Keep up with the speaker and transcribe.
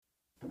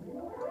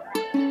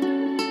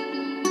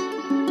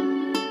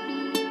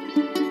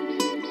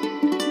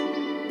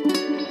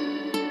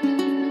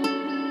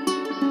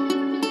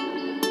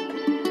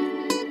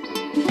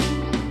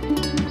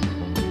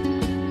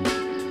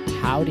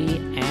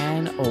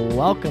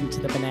Welcome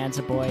to the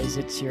Bananza Boys.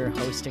 It's your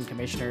host and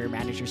commissioner,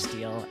 Manager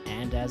Steele,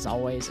 and as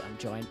always, I'm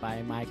joined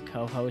by my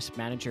co-host,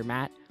 Manager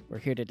Matt. We're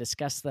here to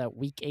discuss the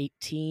Week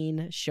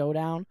 18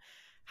 showdown.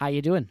 How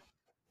you doing?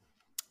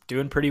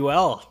 Doing pretty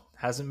well.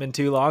 Hasn't been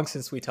too long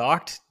since we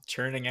talked,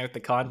 churning out the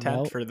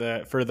content for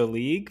the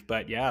league.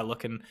 But yeah,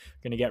 going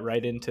to get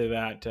right into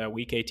that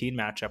Week 18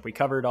 matchup. We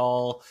covered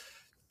all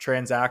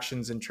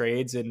transactions and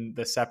trades in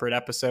the separate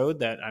episode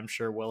that I'm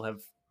sure will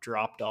have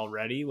dropped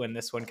already when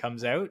this one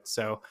comes out.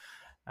 So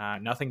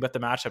nothing but the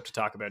matchup to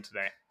talk about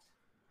today.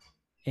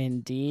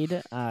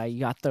 Indeed. You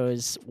got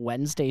those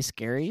Wednesday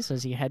scaries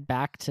as you head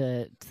back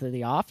to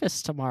the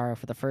office tomorrow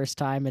for the first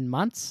time in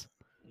months.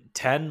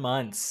 10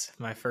 months,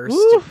 my first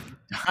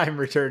time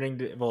returning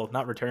to, well,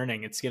 not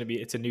returning. It's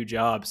a new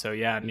job. So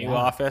yeah, new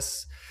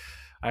office.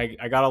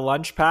 I got a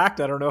lunch packed.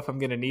 I don't know if I'm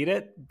going to need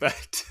it,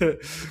 but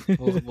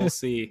we'll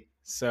see.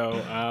 So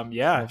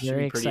well, should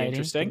be pretty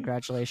interesting.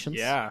 Congratulations.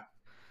 Yeah.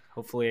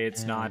 Hopefully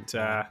it's not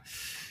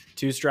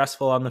too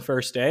stressful on the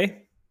first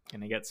day.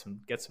 Gonna get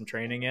some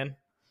training in.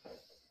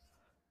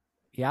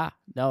 Yeah,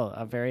 no,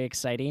 very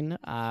exciting.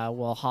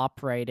 We'll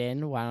hop right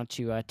in. Why don't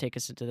you take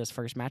us into this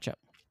first matchup?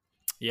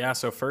 Yeah,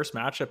 so first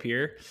matchup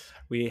here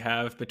we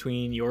have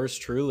between yours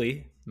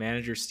truly,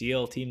 Manager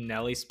Steele, Team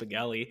Nelly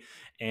Spaghetti,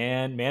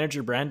 and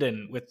Manager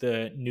Brendan with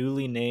the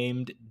newly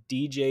named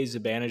DJ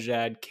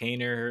Zibanejad,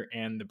 Kaner,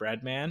 and the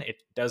Breadman.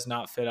 It does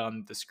not fit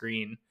on the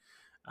screen.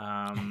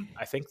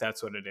 I think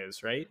that's what it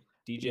is, right?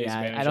 DJ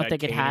Zibanejad, I don't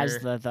think Kaner, it has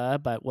the,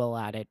 but we'll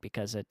add it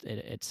because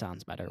it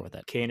sounds better with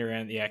it. Kaner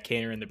and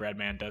the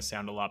Breadman does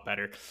sound a lot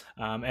better.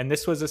 And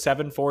this was a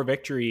 7-4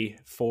 victory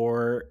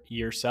for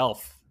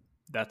yourself.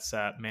 That's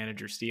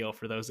Manager Steele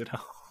for those at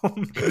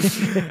home.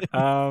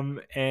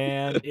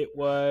 And it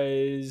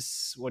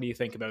was, what do you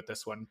think about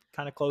this one?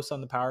 Kind of close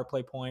on the power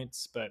play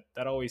points, but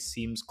that always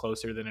seems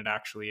closer than it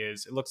actually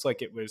is. It looks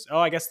like it was,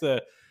 I guess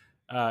the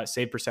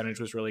save percentage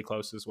was really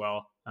close as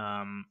well.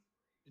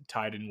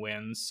 Tied in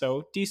wins.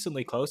 So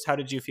decently close. How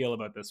did you feel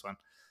about this one?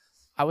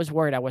 I was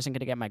worried I wasn't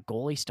going to get my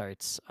goalie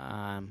starts.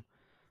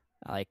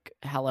 Like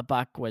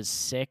Hellebuck was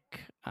sick.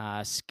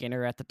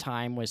 Skinner at the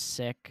time was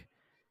sick.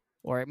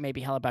 Or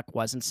maybe Hellebuck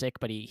wasn't sick,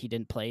 but he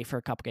didn't play for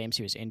a couple games.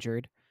 He was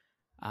injured.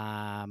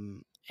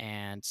 And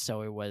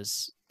so it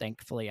was,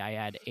 thankfully, I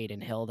had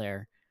Aiden Hill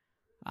there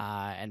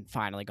and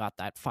finally got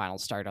that final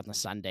start on the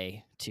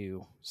Sunday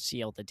to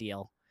seal the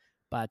deal.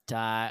 But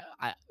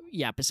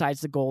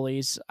besides the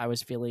goalies, I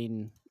was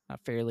feeling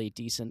fairly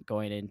decent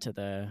going into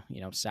the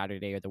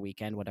Saturday or the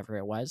weekend, whatever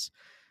it was.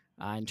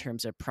 In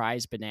terms of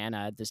prize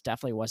banana, this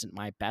definitely wasn't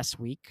my best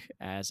week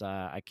as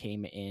I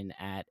came in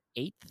at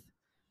 8th.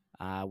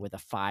 With a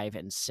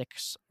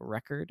 5-6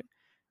 record,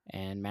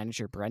 and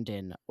Manager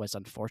Brendan was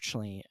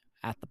unfortunately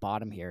at the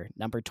bottom here.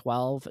 Number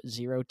 12,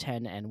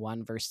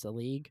 0-10-1 versus the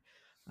league.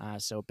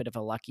 So a bit of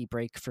a lucky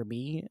break for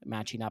me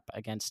matching up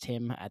against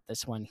him at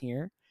this one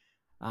here.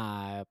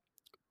 But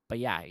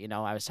yeah,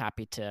 I was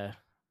happy to.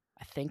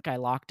 I think I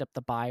locked up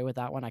the bye with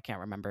that one. I can't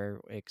remember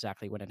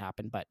exactly when it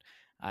happened, but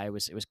it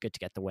was good to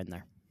get the win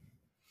there.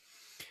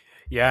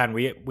 Yeah, and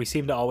we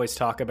seem to always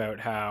talk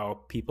about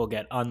how people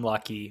get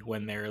unlucky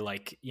when they're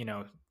like,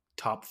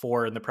 top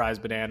 4 in the prize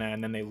banana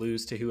and then they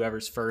lose to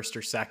whoever's first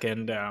or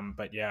second.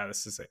 But yeah,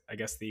 this is, I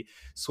guess, the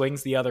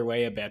swings the other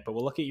way a bit. But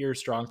we'll look at your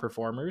strong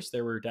performers.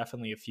 There were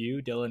definitely a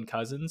few. Dylan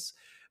Cousins,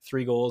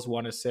 3 goals,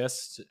 1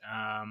 assist,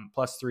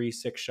 +3,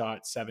 6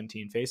 shots,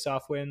 17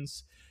 faceoff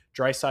wins.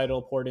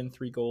 Draisaitl poured in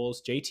 3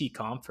 goals. JT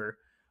Compher,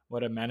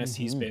 what a menace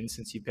he's been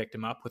since you picked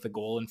him up, with a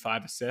goal and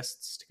 5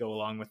 assists to go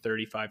along with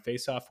 35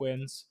 faceoff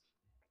wins.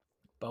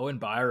 Bowen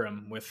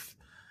Byram with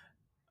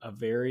a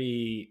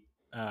very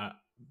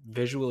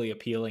visually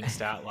appealing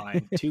stat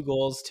line. 2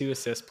 goals, 2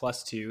 assists,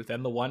 +2,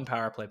 then the 1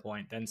 power play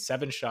point, then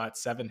 7 shots,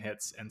 7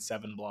 hits, and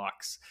 7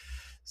 blocks.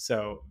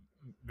 So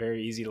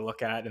very easy to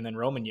look at. And then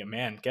Roman,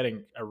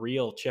 getting a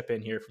real chip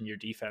in here from your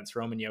defense.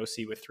 Roman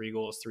Josi with 3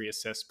 goals, 3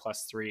 assists,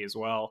 +3 as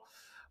well.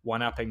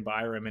 One-upping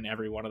Byram in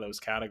every one of those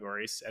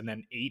categories. And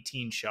then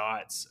 18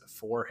 shots,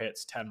 4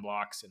 hits, 10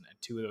 blocks, and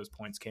 2 of those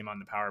points came on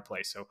the power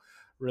play. So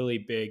really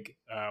big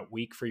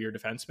week for your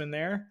defenseman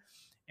there.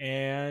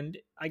 And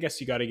I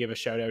guess you got to give a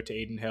shout out to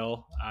Aiden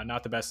Hill.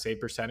 Not the best save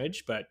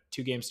percentage, but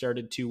 2 games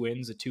started, 2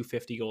 wins, a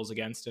 250 goals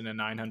against, and a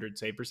 900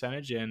 save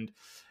percentage. And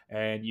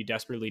you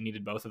desperately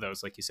needed both of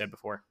those, like you said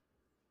before.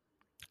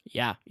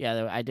 Yeah.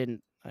 I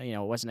didn't, it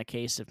wasn't a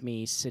case of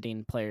me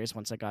sitting players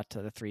once I got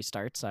to the 3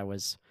 starts. I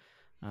was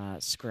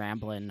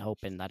scrambling,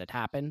 hoping that it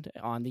happened.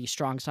 On the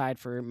strong side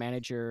for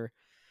Manager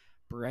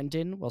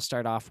Brendan, we'll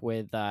start off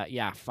with,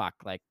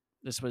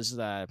 this was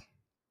the,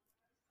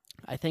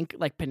 I think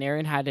like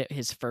Panarin had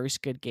his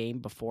first good game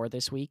before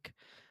this week,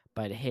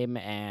 but him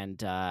and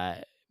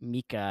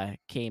Mika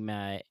came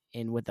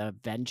in with a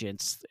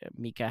vengeance.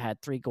 Mika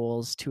had 3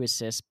 goals, 2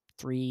 assists,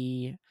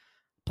 3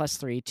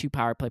 +3, 2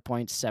 power play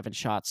points, 7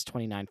 shots,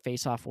 29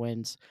 faceoff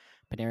wins.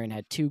 Panarin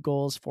had 2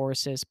 goals, 4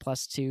 assists,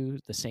 +2,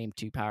 the same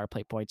 2 power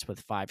play points with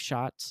 5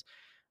 shots.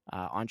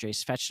 Andrei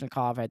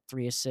Svechnikov had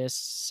 3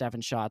 assists,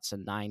 7 shots,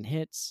 and 9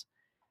 hits.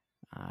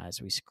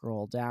 As we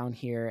scroll down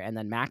here, and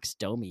then Max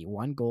Domi,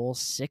 1 goal,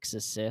 6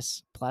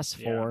 assists, plus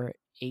Yeah. 4,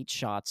 8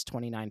 shots,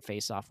 29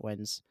 faceoff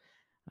wins.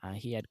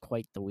 He had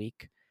quite the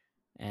week.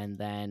 And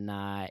then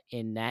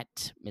in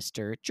net,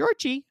 Mr.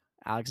 Georgie,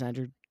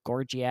 Alexander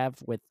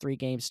Gorgiev, with 3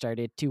 games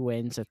started, 2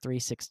 wins, a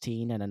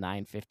 3.16 and a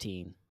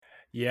 9.15.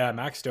 Yeah,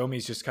 Max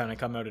Domi's just kind of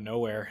come out of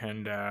nowhere,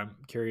 and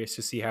curious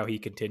to see how he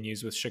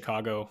continues with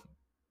Chicago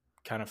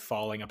kind of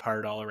falling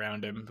apart all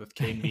around him with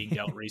Kane being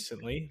dealt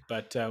recently.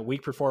 But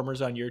weak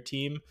performers on your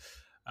team.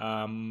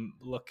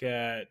 Look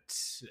at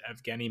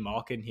Evgeny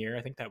Malkin here.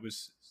 I think that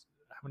was,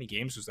 how many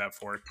games was that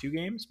for? 2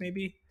 games,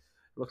 maybe?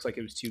 It looks like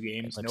it was 2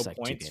 games. It No looks like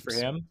two points for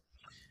games. him.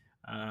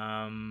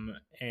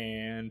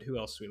 And who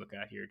else do we look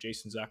at here?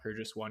 Jason Zucker,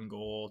 just 1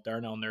 goal.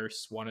 Darnell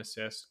Nurse, 1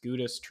 assist.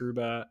 Gudis,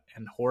 Truba,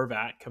 and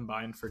Horvat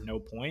combined for no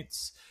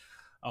points,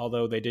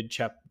 although they did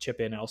chip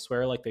in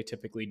elsewhere like they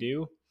typically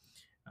do.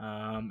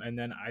 And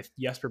then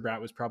Jesper Bratt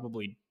was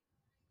probably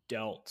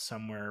dealt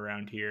somewhere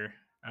around here.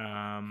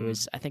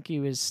 I think he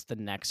was the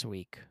next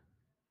week,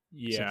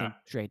 because I Yeah. think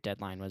trade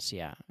deadline was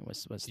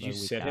was Did the you week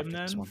sit him after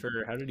this then one.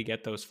 for, how did he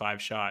get those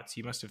 5 shots?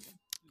 He must have.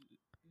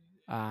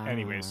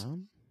 Anyways,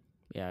 Um,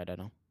 yeah, I don't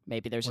know.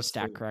 Maybe there's a what's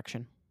stat the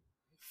correction.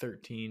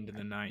 13 to the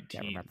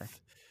Can't remember. 19th?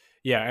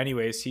 Yeah,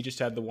 anyways, he just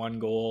had the 1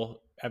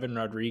 goal. Evan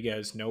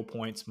Rodriguez, no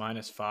points,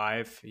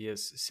 -5. He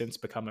has since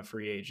become a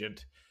free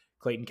agent.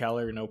 Clayton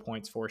Keller, no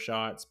points, 4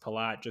 shots.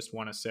 Palat, just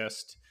 1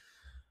 assist.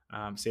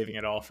 Saving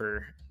it all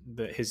for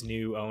his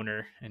new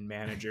owner and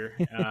manager.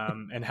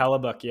 And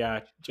Hellebuck,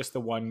 yeah, just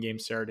the 1 game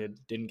started,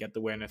 didn't get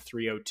the win, a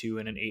 302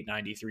 and an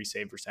 893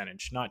 save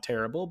percentage. Not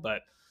terrible,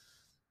 but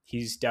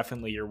he's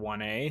definitely your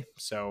 1A.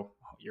 So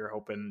you're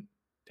hoping,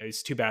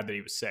 it's too bad that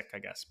he was sick, I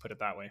guess, put it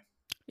that way.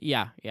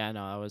 Yeah,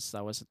 no,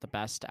 that wasn't the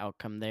best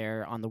outcome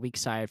there. On the weak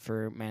side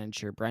for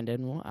manager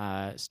Brendan,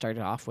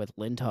 started off with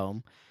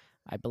Lindholm.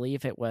 I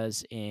believe it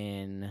was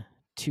in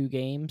 2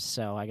 games,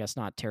 so I guess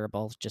not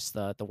terrible. Just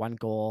the 1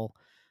 goal,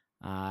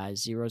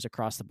 zeros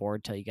across the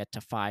board till you get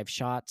to 5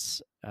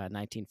 shots,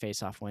 19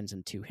 faceoff wins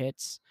and 2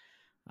 hits.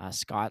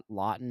 Scott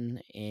Lawton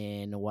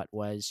in what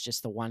was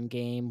just the 1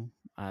 game.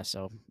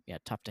 So yeah,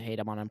 tough to hate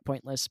him on him.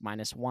 Pointless,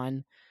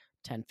 -1,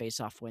 10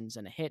 faceoff wins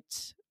and a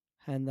hit.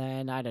 And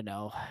then I don't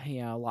know,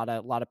 a lot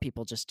of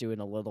people just doing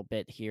a little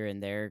bit here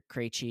and there.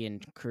 Krejci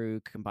and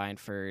Krug combined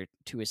for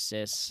 2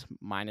 assists,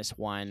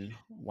 -1,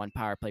 1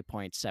 power play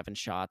point, 7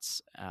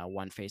 shots,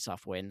 1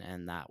 faceoff win,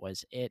 and that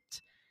was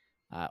it.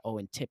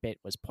 Owen Tippett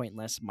was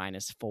pointless,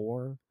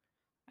 -4.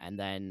 And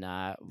then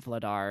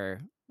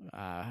Vladar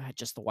had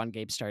just the 1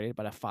 game started,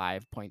 but a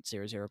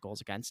 5.00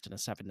 goals against and a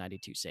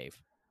 792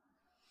 save.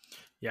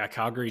 Yeah,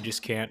 Calgary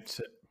just can't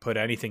put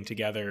anything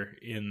together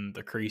in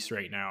the crease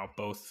right now.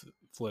 Both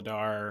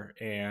Vladar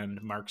and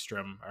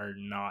Markstrom are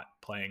not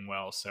playing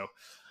well. So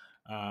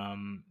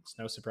it's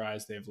no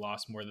surprise they've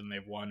lost more than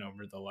they've won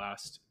over the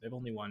last. They've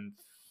only won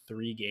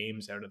 3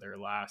 games out of their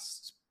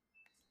last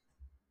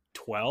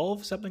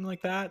 12, something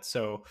like that.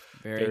 So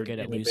Very they're good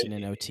at in a bit. losing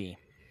in OT.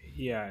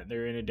 Yeah,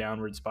 they're in a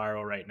downward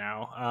spiral right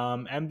now.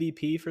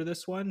 MVP for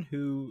this one,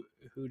 who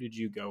did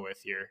you go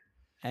with here?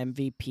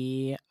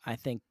 MVP, I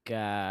think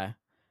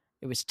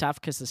it was tough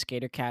because the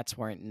Skater Cats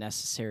weren't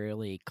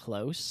necessarily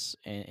close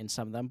in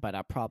some of them, but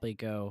I'll probably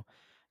go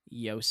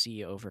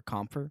Yossi over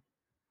Comfer.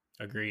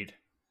 Agreed.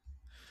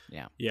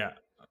 Yeah. Yeah.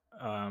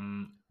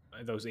 Um,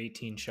 those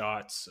 18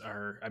 shots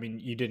are, I mean,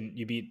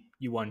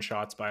 you won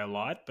shots by a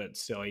lot, but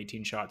still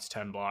 18 shots,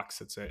 10 blocks.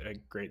 That's a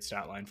great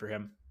stat line for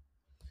him.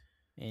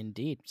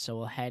 Indeed. So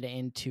we'll head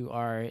into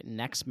our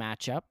next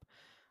matchup,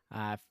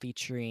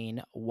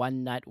 featuring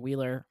One Nut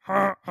Wheeler,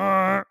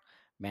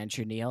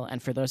 Manager Neil.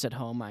 And for those at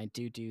home, I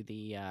do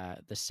the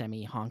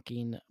semi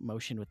honking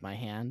motion with my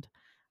hand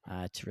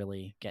to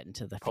really get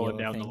into the Pulling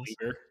feel of down the things.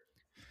 lever.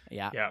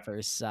 Yeah. Yeah.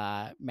 Versus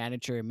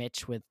Manager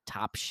Mitch with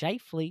Top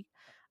Shifley,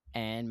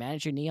 and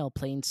Manager Neil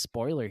playing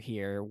spoiler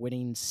here,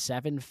 winning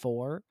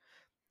 7-4.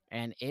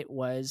 And it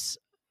was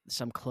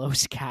some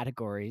close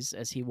categories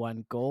as he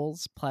won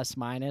goals, plus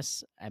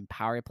minus, and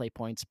power play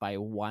points by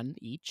 1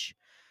 each.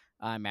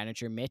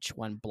 Manager Mitch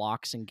won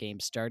blocks and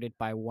games started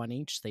by 1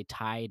 each. They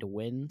tied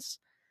wins.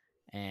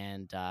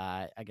 And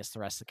I guess the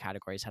rest of the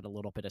categories had a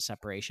little bit of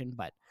separation,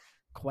 but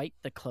quite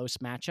the close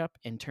matchup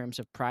in terms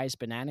of prize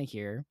banana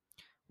here.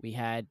 We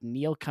had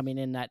Neil coming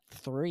in at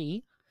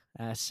 3,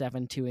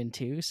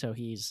 7-2-2. So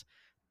he's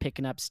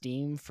picking up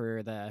steam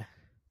for the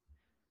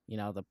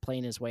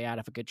playing his way out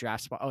of a good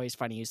draft spot. Oh, he's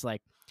funny. He's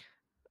like,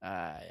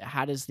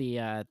 how does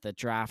the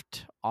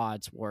draft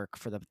odds work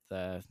for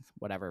the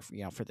whatever,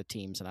 for the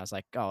teams? And I was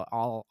like, oh,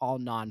 all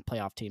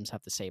non-playoff teams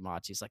have the same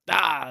odds. He's like,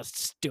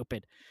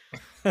 stupid.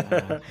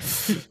 But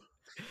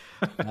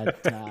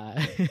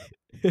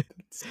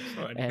It's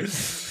fun.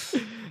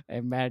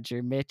 and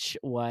manager Mitch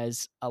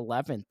was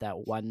 11th at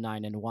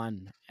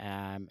 1-9-1.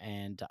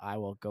 And I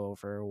will go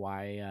over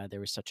why there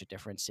was such a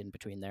difference in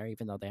between there,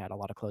 even though they had a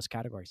lot of close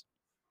categories.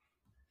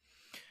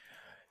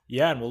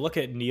 Yeah, and we'll look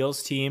at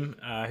Neil's team.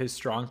 His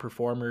strong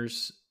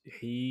performers,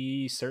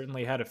 he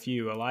certainly had a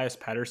few. Elias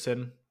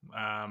Pettersson,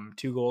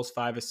 2 goals,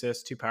 5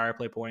 assists, 2 power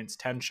play points,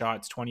 10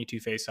 shots, 22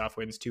 faceoff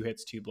wins, 2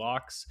 hits, 2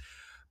 blocks.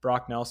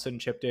 Brock Nelson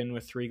chipped in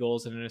with 3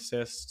 goals and an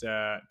assist,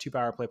 2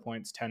 power play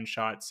points, 10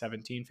 shots,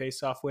 17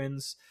 faceoff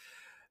wins.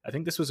 I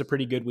think this was a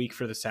pretty good week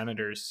for the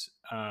Senators.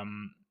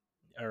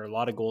 Or a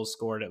lot of goals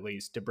scored at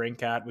least.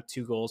 DeBrincat with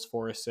 2 goals,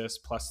 4 assists,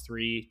 plus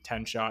 3,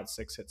 10 shots,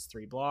 6 hits,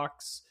 3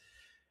 blocks.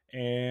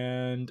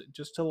 And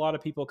just a lot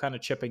of people kind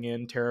of chipping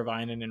in.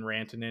 Teravainen and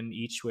Rantanen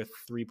each with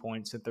 3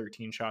 points and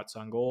 13 shots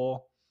on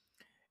goal.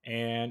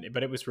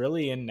 But it was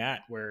really in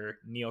net where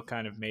Neil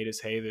kind of made his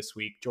hay this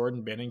week.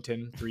 Jordan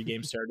Binnington, 3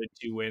 games started,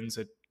 2 wins,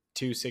 a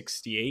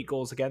 268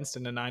 goals against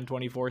and a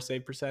 924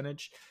 save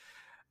percentage.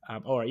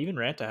 Or even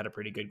Ranta had a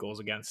pretty good goals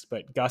against.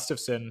 But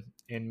Gustafsson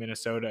in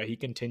Minnesota, he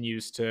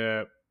continues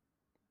to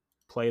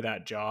play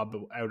that job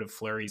out of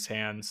Fleury's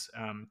hands.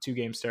 2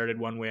 games started,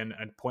 1 win,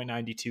 a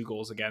 .92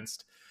 goals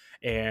against,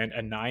 and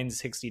a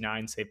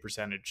 969 save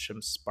percentage.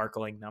 Some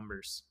sparkling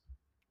numbers.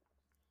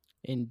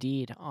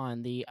 Indeed.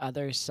 On the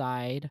other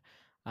side,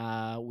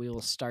 we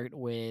will start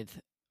with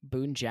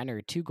Boone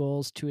Jenner. 2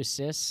 goals, 2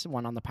 assists,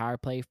 1 on the power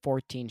play,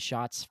 14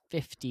 shots,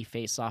 50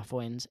 faceoff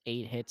wins,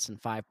 8 hits,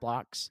 and 5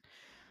 blocks.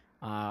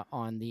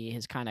 On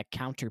his kind of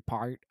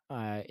counterpart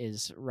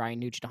is Ryan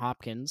Nugent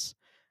Hopkins.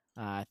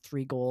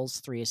 3 goals,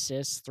 3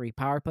 assists, 3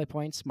 power play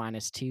points,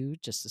 -2,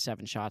 just the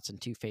 7 shots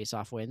and 2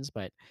 faceoff wins,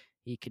 but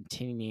he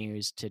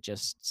continues to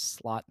just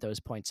slot those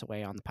points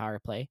away on the power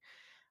play.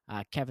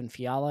 Kevin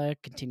Fiala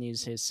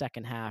continues his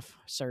second half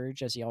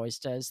surge as he always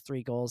does.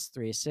 3 goals,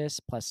 3 assists,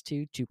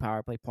 +2, 2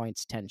 power play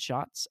points, 10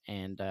 shots,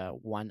 and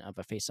 1 of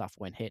a faceoff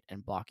win, hit,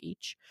 and block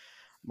each.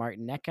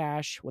 Martin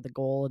Neckash with a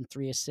goal and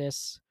 3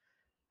 assists.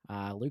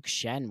 Luke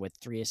Shen with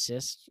 3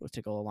 assists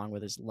to go along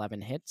with his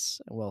 11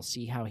 hits. We'll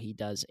see how he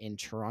does in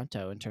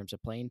Toronto in terms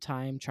of playing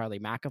time.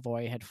 Charlie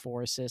McAvoy had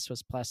 4 assists,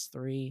 was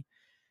 +3.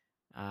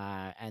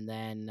 And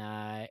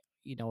then,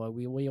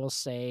 we will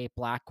say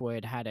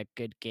Blackwood had a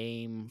good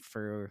game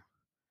for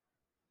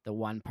the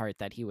one part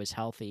that he was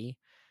healthy.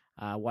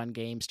 1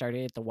 game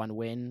started, the 1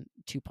 win,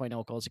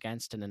 2.0 goals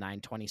against, and a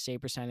 920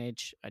 save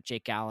percentage.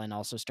 Jake Allen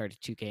also started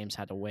 2 games,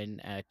 had a win,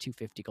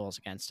 250 goals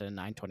against, and a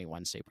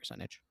 921 save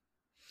percentage.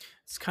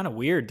 It's kind of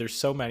weird. There's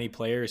so many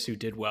players who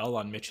did well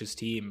on Mitch's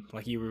team.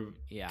 Like you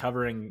were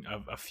covering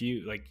a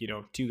few,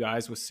 2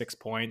 guys with 6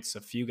 points,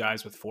 a few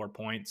guys with 4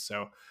 points.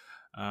 So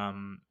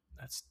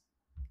that's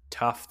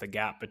tough, the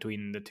gap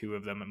between the two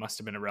of them. It must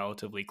have been a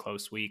relatively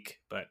close week,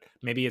 but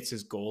maybe it's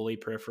his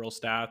goalie peripheral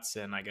stats,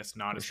 and I guess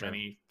not as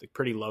many,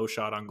 pretty low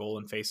shot on goal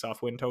and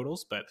face-off win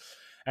totals. But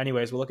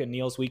anyways, we'll look at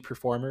Neil's week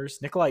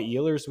performers. Nikolai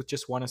Ehlers with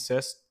just 1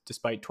 assist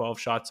despite 12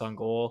 shots on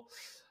goal.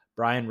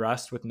 Brian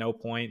Rust with no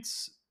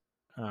points.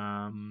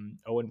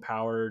 Owen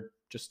Power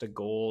just a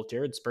goal.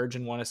 Jared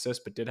Spurgeon 1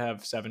 assist, but did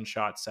have 7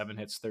 shots, 7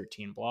 hits,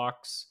 13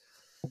 blocks.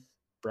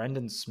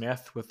 Brendan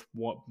Smith with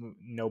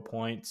no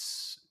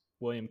points.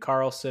 William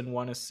Karlsson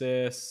 1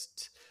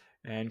 assist,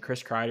 and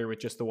Chris Kreider with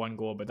just the 1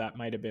 goal, but that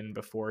might have been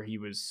before he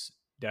was,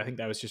 I think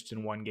that was just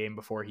in 1 game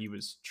before he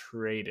was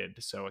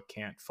traded, so I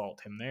can't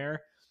fault him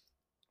there.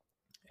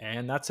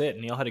 And that's it.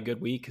 Neil had a good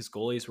week. His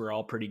goalies were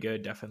all pretty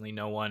good. Definitely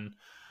no one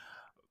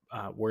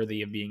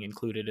worthy of being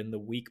included in the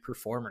week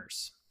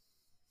performers.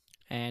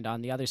 And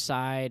on the other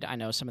side, I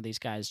know some of these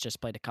guys just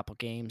played a couple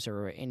games or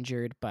were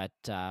injured, but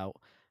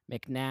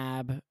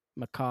McNabb,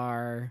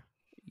 Makar,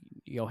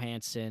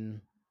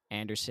 Johansson,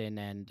 Anderson,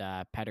 and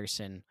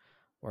Pedersen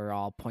were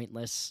all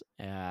pointless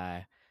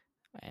and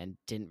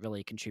didn't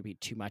really contribute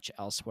too much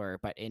elsewhere.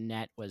 But in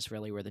net was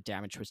really where the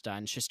damage was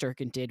done.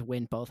 Shesterkin did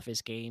win both of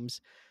his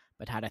games,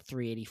 but had a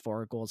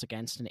 384 goals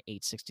against and an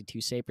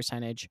 862 save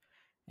percentage.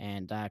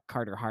 And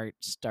Carter Hart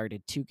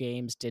started 2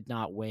 games, did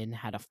not win,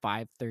 had a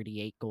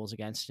 538 goals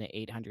against and an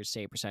 800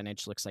 save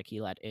percentage. Looks like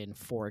he let in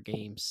 4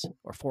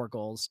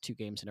 goals, 2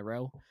 games in a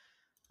row.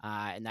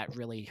 And that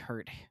really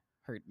hurt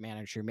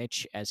manager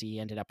Mitch as he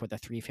ended up with a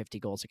 350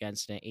 goals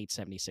against and an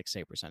 876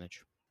 save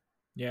percentage.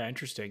 Yeah,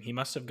 interesting. He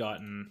must have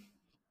gotten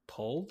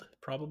pulled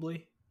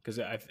probably because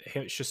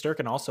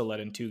Shesterkin also let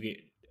in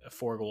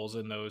 4 goals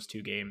in those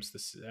 2 games, the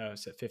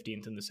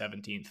 15th and the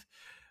 17th.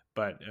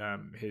 But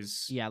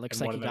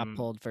looks like he got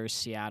pulled versus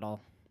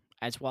Seattle,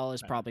 as well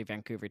as probably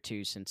Vancouver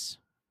too, since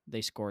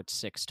they scored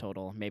 6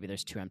 total. Maybe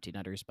there's 2 empty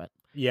netters, but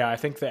yeah, I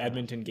think the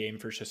Edmonton game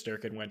for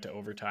Shesterkin went to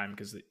overtime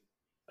because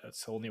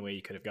that's the only way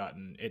you could have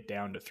gotten it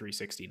down to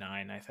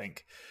 369, I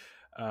think.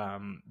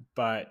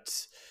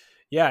 But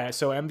yeah,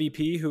 so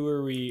MVP, who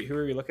are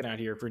we looking at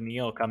here for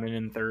Neil coming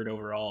in 3rd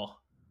overall?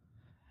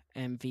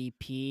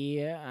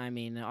 MVP, I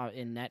mean,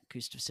 in net,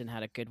 Gustafsson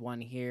had a good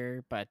one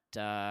here, but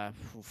I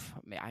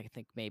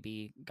think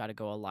maybe got to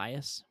go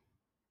Elias.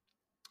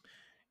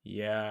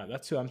 Yeah,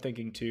 that's who I'm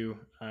thinking too.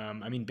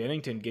 I mean,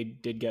 Bennington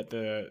did get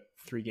the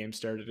 3 games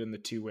started in the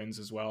 2 wins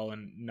as well,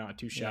 and not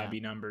too shabby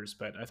numbers,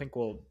 but I think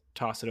we'll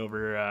toss it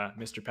over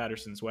Mr.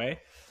 Patterson's way.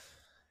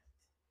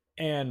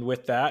 And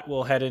with that,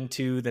 we'll head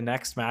into the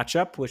next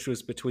matchup, which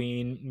was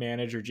between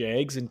Manager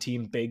Jags and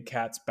Team Big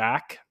Cats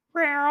Back.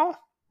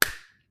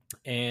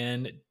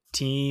 And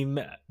Team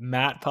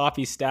Matt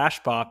Poppy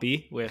Stash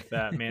Poppy with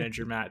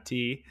manager Matt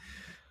T.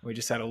 We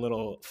just had a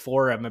little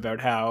forum about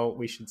how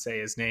we should say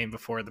his name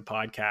before the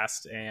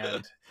podcast,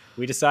 and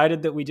we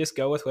decided that we just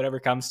go with whatever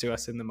comes to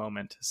us in the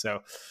moment.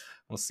 So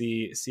we'll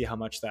see how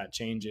much that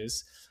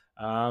changes.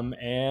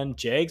 And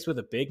Jags with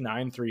a big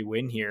 9-3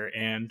 win here,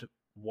 and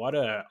what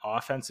a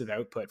offensive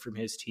output from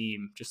his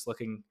team. Just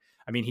looking,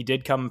 I mean, he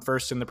did come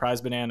first in the prize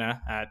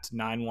banana at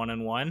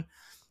 9-1-1.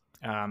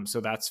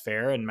 So that's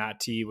fair. And Matt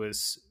T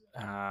was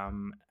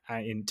in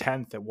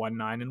 10th at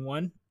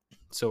 1-9-1.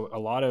 So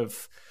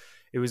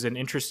it was an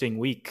interesting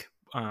week.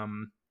 A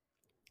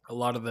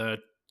lot of the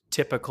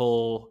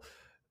typical,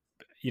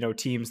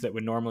 teams that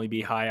would normally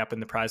be high up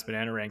in the prize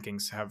banana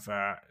rankings have,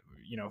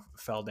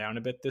 fell down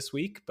a bit this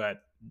week.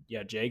 But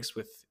yeah, Jags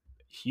with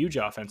huge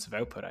offensive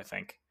output, I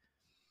think.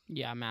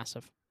 Yeah,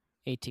 massive.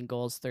 18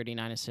 goals,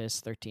 39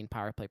 assists, 13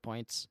 power play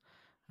points.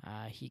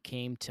 He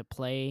came to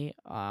play.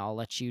 I'll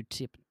let you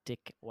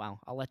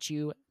I'll let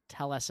you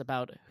tell us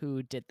about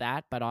who did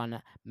that. But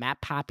on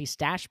Matt Poppy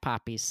Stash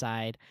Poppy's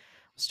side,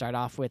 we'll start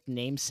off with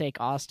namesake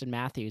Austin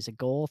Matthews. A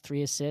goal,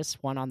 3 assists,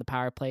 1 on the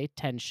power play,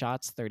 10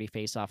 shots, 30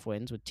 faceoff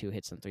wins with 2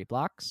 hits and 3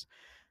 blocks.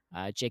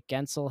 Jake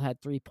Gensel had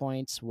 3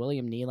 points.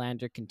 William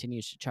Nylander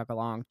continues to chug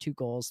along. 2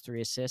 goals, 3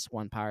 assists,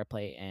 1 power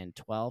play, and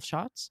 12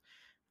 shots.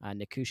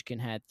 Nikushkin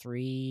had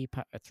 3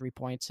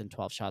 points and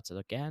 12 shots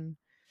again.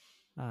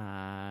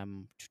 So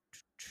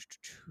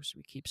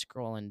we keep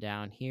scrolling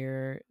down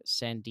here.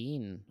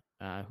 Sandine,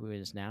 who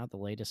is now the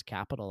latest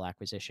Capital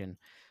acquisition,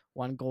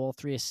 1 goal,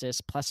 3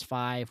 assists,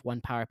 +5,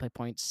 1 power play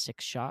point,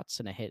 6 shots,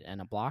 and a hit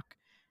and a block.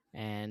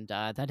 And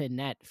that in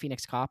net,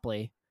 Phoenix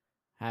Copley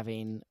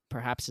having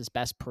perhaps his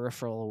best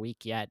peripheral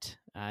week yet.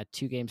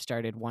 2 games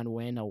started, 1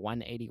 win, a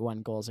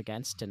 181 goals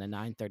against, and a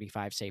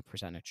 935 save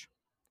percentage.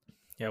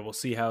 Yeah, we'll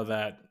see how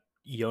that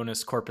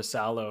Jonas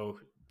Corpusalo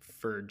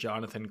for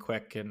Jonathan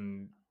Quick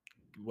and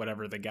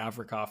whatever the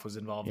Gavrikov was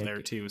involved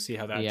there too. See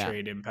how that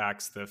trade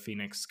impacts the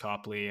Phoenix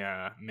Copley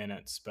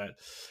minutes. But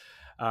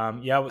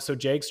so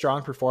Jake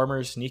strong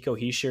performers. Nico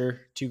Hischier,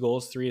 2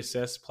 goals, 3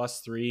 assists,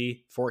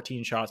 +3,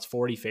 14 shots,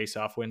 40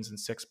 faceoff wins, and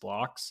 6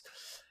 blocks.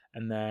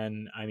 And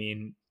then, I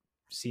mean,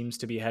 seems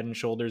to be head and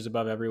shoulders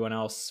above everyone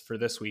else for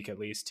this week at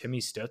least. Timmy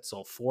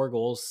Stutzel, 4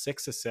 goals,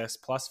 6 assists,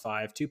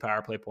 +5, 2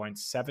 power play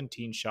points,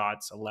 17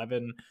 shots,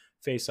 11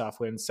 faceoff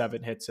wins,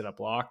 7 hits and a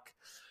block.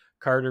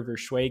 Carter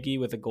Verschwegi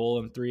with a goal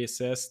and 3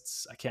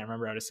 assists. I can't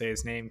remember how to say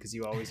his name because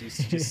you always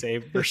used to just say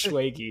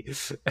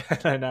Verschwegi.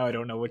 And now I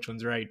don't know which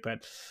one's right.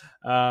 But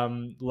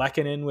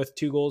Lehkonen with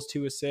 2 goals,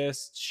 2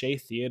 assists. Shea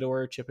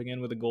Theodore chipping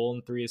in with a goal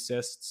and 3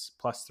 assists,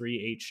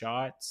 +3, 8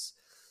 shots.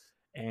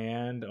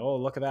 And, oh,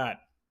 look at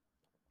that.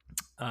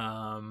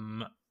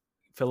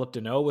 Philip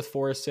Deneau with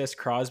 4 assists,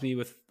 Crosby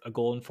with a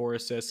goal and 4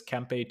 assists,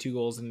 Kempe 2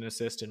 goals and an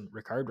assist, and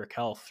Ricard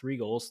Raquel 3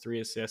 goals, 3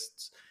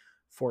 assists,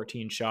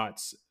 14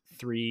 shots,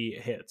 3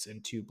 hits,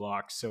 and 2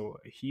 blocks. So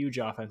a huge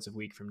offensive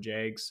week from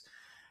Jags,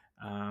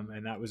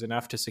 and that was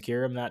enough to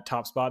secure him that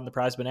top spot in the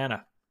prize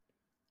banana.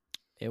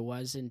 It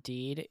was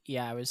indeed.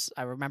 Yeah,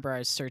 I remember I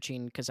was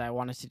searching because I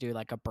wanted to do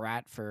like a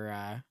Brat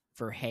for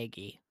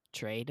Hagee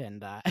trade,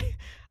 and I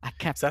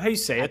kept. Is that how you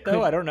say it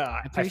though? I don't know.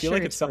 I feel sure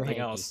like it's something Hagee.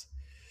 else.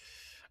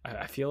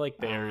 I feel like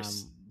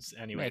there's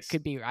anyways. It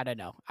could be. I don't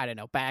know.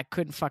 But I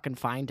couldn't fucking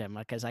find him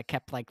because I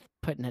kept like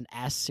putting an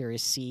S or a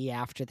C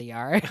after the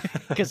R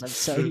because I'm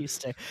so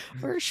used to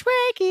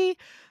Verschwegi.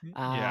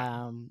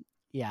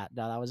 Yeah.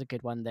 No, that was a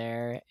good one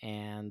there,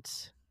 and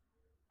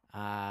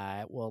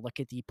we'll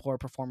look at the poor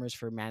performers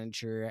for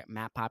manager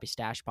Matt Poppy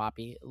Stash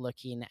Poppy.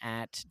 Looking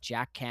at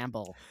Jack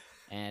Campbell,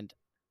 and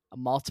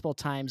multiple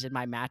times in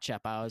my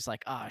matchup, I was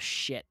like, "Oh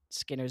shit,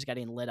 Skinner's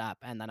getting lit up,"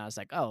 and then I was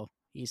like, "Oh,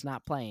 he's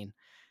not playing."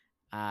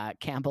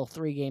 Campbell,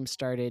 3 games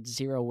started,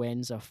 0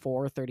 wins, a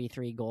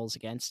 433 goals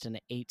against, and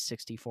an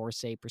 864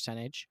 save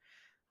percentage.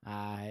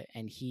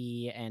 And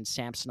he and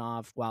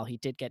Samsonov, while he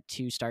did get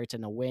 2 starts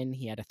and a win,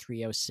 he had a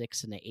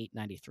 306 and an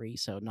 893,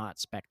 so not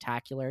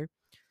spectacular.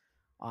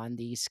 On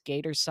the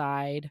skater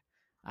side,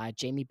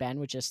 Jamie Benn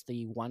with just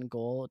the 1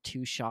 goal,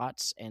 2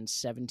 shots, and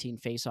 17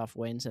 faceoff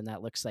wins, and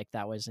that looks like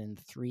that was in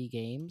 3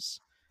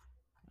 games.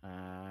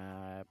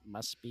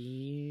 Must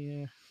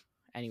be.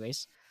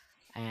 Anyways.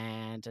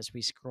 And as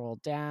we scroll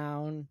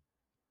down,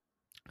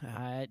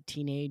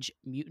 Teenage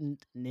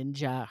Mutant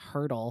Ninja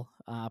Hurdle,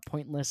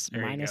 pointless,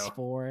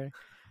 -4,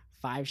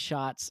 5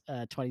 shots,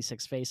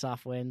 26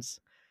 face-off wins.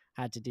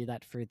 Had to do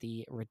that for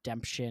the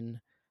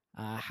redemption.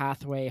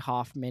 Hathaway,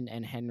 Hoffman,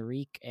 and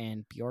Henrique,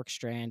 and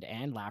Bjorkstrand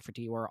and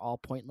Lafferty were all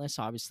pointless.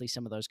 Obviously,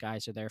 some of those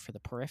guys are there for the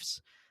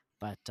periffs.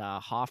 But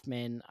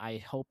Hoffman, I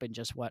hope in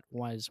just what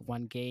was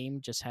 1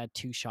 game, just had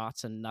 2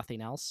 shots and nothing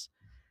else.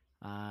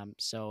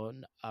 So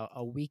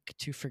a week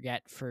to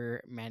forget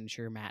for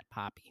manager Matt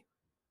Poppy.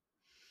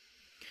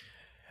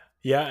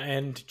 Yeah,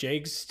 and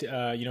Jags,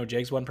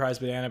 Jags won prize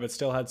banana, but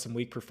still had some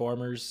weak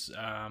performers.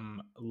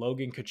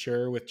 Logan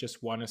Couture with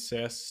just 1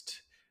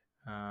 assist.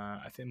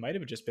 I think it might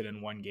have just been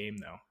in 1 game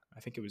though. I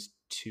think it was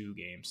 2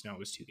 games. No, it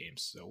was 2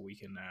 games. So we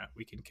can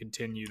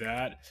continue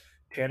that.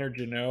 Tanner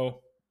Jeannot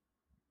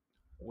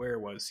where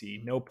was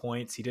he? No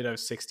points. He did have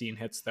 16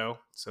 hits though,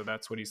 so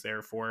that's what he's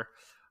there for.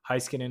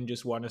 Heiskanen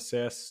just 1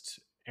 assist.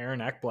 Aaron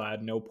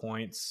Ekblad no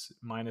points,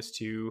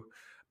 -2,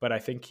 but I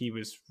think he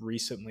was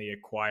recently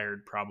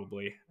acquired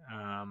probably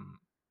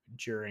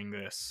during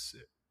this.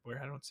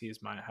 Where I don't see his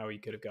how he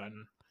could have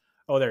gotten.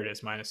 Oh, there it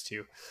is,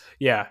 -2.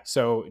 Yeah,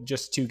 so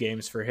just 2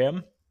 games for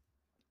him.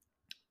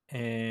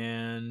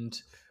 And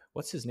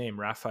what's his name?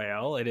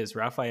 Raphael. It is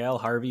Raphael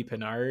Harvey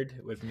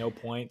Pinard with no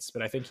points,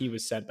 but I think he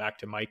was sent back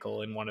to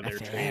Michael in one of their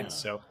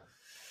trades. Raphael.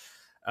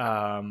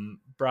 So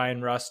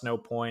Brian Rust, no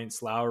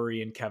points.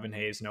 Lowry and Kevin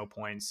Hayes, no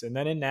points. And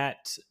then in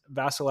net,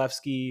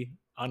 Vasilevsky,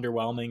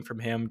 underwhelming from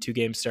him. 2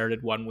 games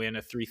started, 1 win,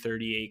 a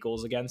 338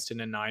 goals against,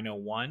 and a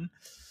 901.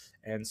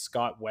 And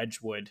Scott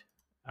Wedgwood,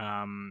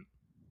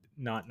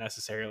 not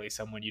necessarily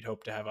someone you'd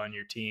hope to have on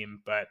your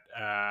team, but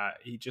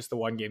he just the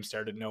 1 game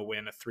started, no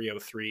win, a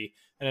 303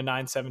 and a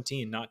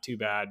 917. Not too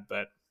bad,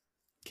 but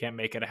can't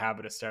make it a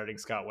habit of starting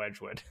Scott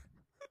Wedgwood.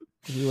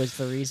 He was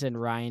the reason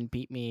Ryan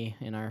beat me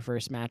in our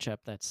first matchup.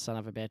 That son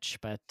of a bitch.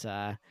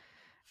 But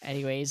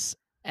anyways,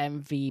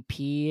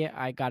 MVP,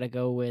 I gotta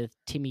go with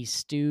Timmy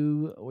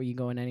Stew. Were you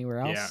going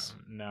anywhere Yeah, else?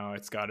 no,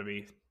 it's got to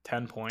be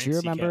 10 Do you points. You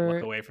can't look remember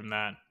away from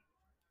that.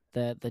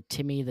 the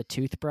Timmy the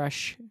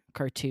toothbrush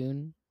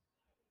cartoon?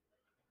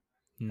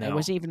 It No.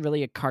 wasn't even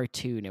really a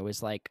cartoon. It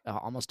was like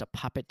almost a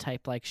puppet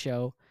type like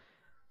show.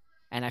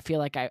 And I feel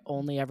like I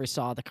only ever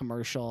saw the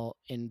commercial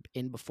in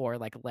before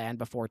like Land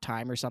Before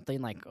Time or something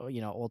like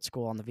old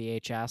school on the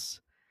VHS.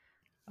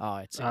 Oh,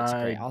 it's great.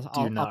 I I'll do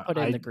I'll not. put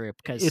it in I the group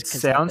It because that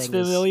sounds thing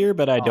is familiar,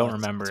 but I oh don't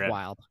it's remember it.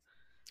 wild.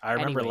 I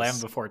remember Land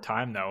Anyways, Before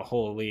Time though.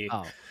 Holy,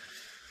 oh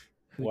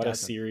who what a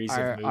doesn't? series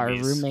of Our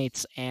movies.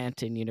 roommate's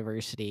aunt in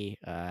university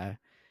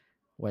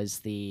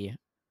was the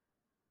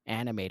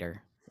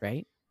animator,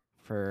 right?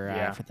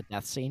 Yeah, For the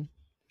death scene.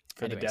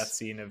 for the death Anyways,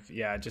 scene of,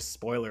 yeah, just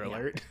spoiler yeah.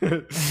 alert.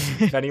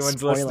 If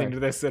anyone's listening Spoiler. to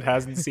this that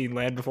hasn't seen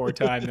Land Before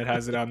Time, that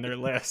has it on their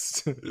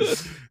list.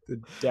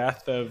 The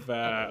death of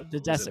The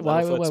was death. it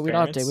Wait, Littlefoot's we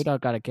don't have to. We parents?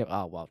 don't gotta give.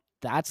 Oh well,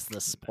 that's the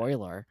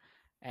spoiler.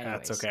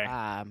 That's Anyways,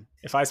 okay.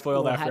 If I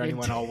spoil we'll that for head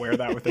anyone, into I'll wear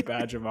that with a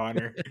badge of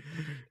honor.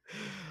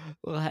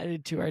 we'll head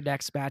into our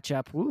next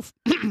matchup. Woof.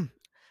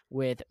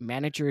 With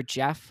manager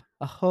Jeff,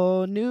 a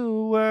whole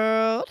new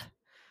world,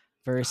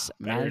 versus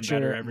Better and better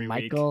manager every week.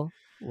 Michael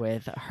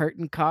with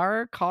Hurtin'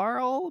 Carl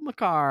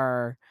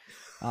McCarr.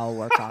 I'll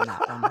work on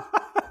that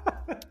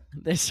one.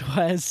 This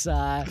was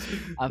a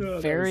Oh, that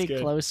was very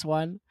good. close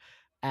one.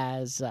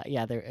 As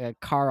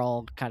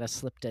Carl kind of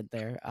slipped in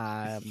there.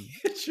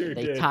 It sure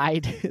They did.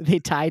 tied. They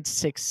tied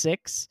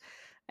 6-6,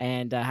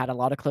 and had a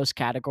lot of close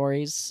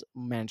categories.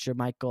 Manager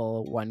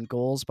Michael won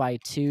goals by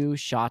 2,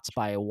 shots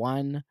by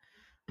 1,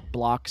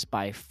 blocks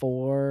by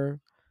 4,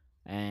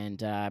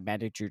 and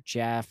manager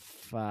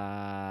Jeff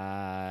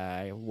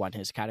won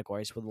his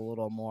categories with a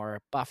little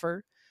more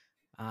buffer.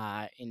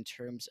 In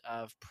terms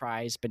of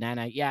prize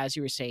banana, yeah, as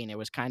you were saying, it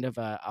was kind of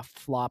a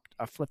flip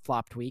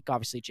flopped week.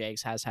 Obviously,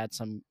 Jags has had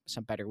some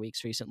better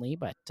weeks recently,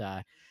 but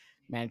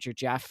manager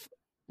Jeff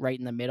right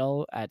in the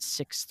middle at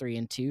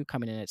 6-3-2,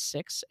 coming in at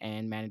 6,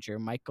 and manager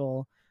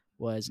Michael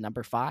was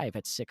number 5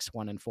 at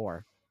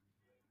 6-1-4.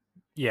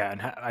 Yeah,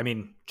 and I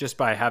mean, just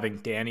by having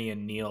Danny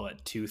and Neil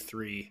at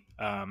 2-3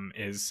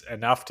 is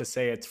enough to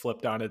say it's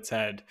flipped on its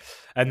head.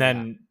 And Yeah.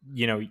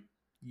 then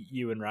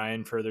you and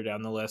Ryan further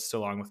down the list,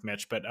 along with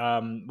Mitch. But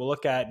we'll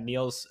look at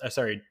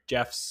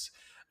Jeff's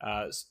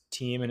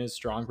team and his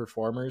strong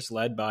performers,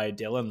 led by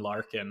Dylan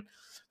Larkin.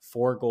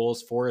 4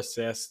 goals, 4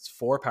 assists,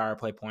 4 power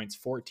play points,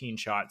 14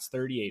 shots,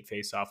 38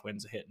 faceoff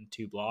wins, a hit, and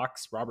 2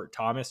 blocks. Robert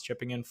Thomas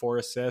chipping in 4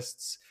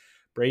 assists.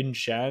 Braden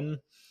Shen,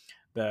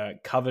 the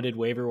coveted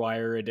waiver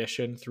wire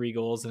edition, 3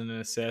 goals and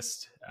an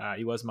assist.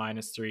 He was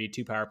 -3,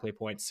 2 power play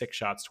points, 6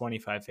 shots,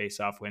 25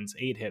 faceoff wins,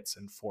 8 hits,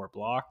 and 4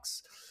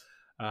 blocks.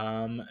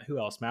 Who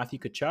else? Matthew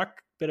Tkachuk,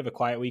 bit of a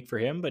quiet week for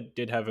him, but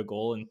did have a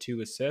goal and 2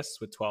 assists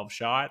with 12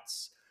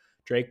 shots.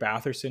 Drake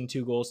Batherson,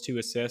 2 goals, 2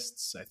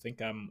 assists. I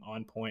think I'm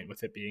on point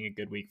with it being a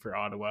good week for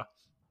Ottawa.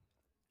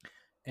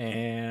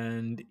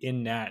 And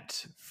in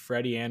net,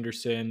 Freddie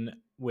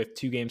Anderson with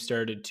 2 games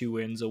started, 2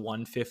 wins, a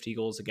 150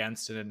 goals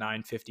against, and a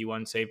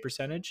 951 save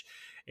percentage.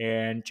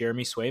 And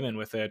Jeremy Swayman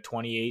with a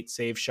 28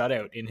 save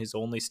shutout in his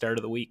only start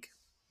of the week.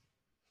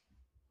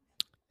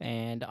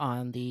 And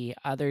on the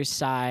other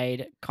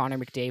side, Connor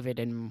McDavid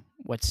in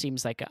what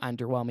seems like an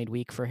underwhelming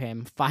week for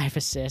him. 5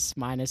 assists,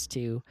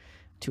 -2,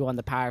 2 on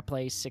the power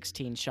play,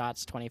 16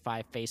 shots,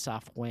 25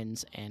 faceoff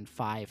wins, and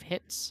 5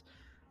 hits.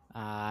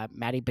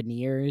 Matty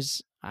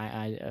Beniers,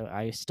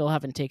 I still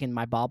haven't taken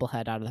my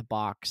bobblehead out of the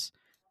box.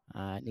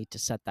 Need to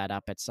set that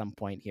up at some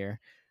point here.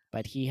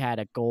 But he had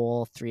a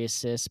goal, 3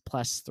 assists,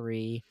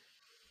 +3,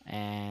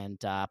 and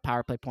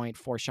power play point,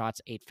 4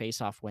 shots, 8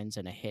 faceoff wins,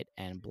 and a hit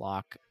and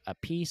block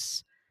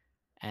apiece.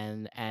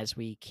 And as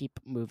we keep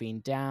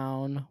moving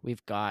down,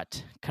 we've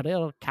got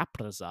Kirill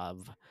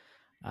Kaprizov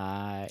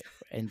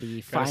in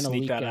the Got to final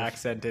sneak week that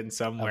accent in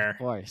somewhere.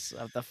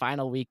 of the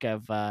final week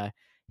of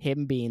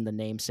him being the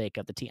namesake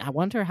of the team. I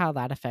wonder how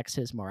that affects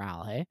his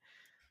morale, hey?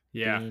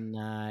 Yeah.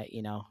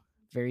 Being,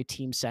 very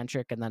team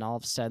centric, and then all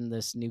of a sudden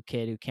this new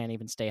kid who can't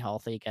even stay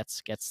healthy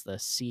gets the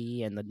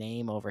C and the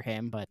name over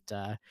him. But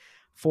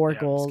four Yeah, I'm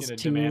just goals, gonna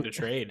two. demand a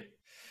trade.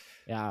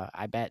 Yeah,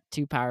 I bet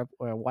two power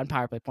or one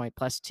power play point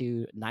plus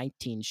two,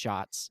 19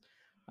 shots,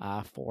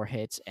 4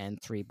 hits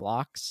and 3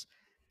 blocks.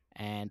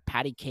 And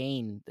Patty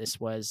Kane, this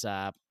was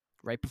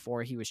right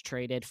before he was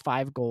traded.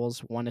 5 goals,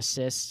 1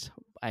 assist.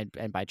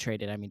 And by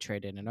traded, I mean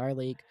traded in our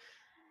league.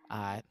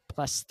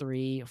 Plus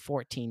three,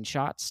 14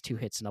 shots, 2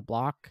 hits and a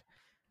block.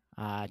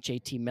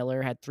 JT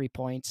Miller had 3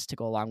 points to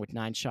go along with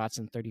 9 shots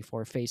and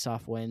 34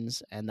 faceoff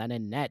wins. And then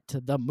in net,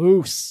 the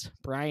Moose,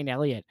 Brian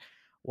Elliott.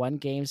 1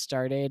 game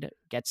started,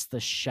 gets the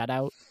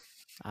shutout.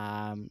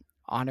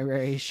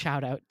 Honorary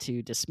shout out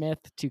to DeSmith.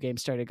 2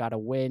 games started, got a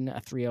win, a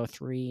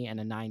 303 and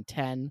a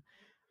 910.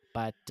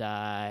 But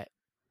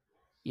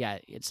yeah,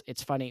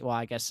 it's funny. Well,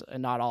 I guess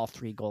not all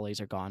 3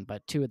 goalies are gone,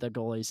 but 2 of the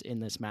goalies in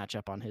this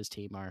matchup on his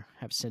team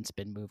have since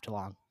been moved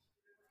along.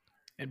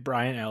 And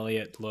Brian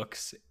Elliott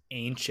looks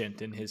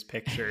ancient in his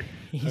picture.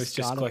 I He's was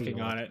just gotta be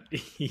clicking on old. it.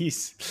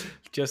 He's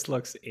just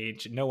looks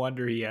ancient. No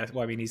wonder he has.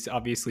 Well, I mean, he's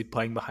obviously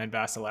playing behind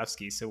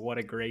Vasilevsky, so what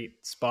a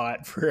great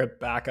spot for a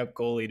backup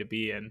goalie to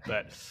be in.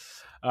 But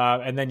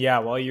and then yeah,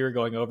 while you were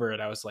going over it,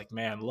 I was like,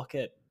 man, look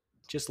at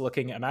just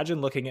looking.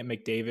 Imagine looking at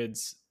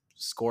McDavid's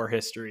score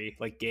history,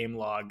 like game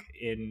log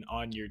in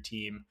on your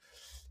team.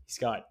 He's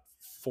got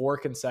 4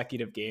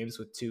 consecutive games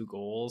with 2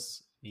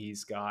 goals.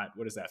 He's got,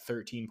 what is that,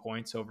 13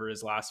 points over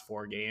his last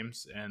 4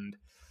 games. And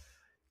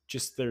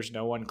just there's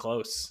no one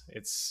close.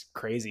 It's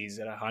crazy. He's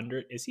at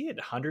 100. Is he at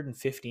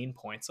 115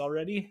 points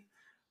already?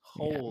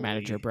 Yeah,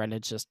 manager Holy.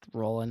 Brendan's just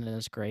rolling in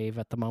his grave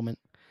at the moment.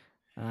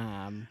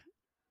 Um,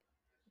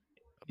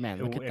 man,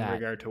 look at In that.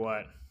 regard to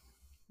what?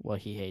 Well,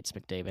 he hates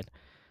McDavid.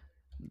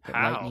 The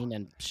How? Lightning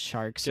and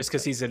Sharks. Just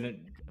because he's an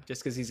Is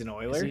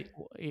Oiler? he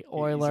He's a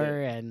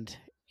Oiler and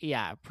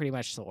yeah, pretty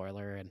much the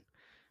Oiler and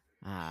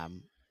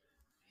um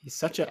he's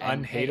such an the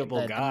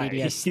unhateable guy.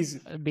 He's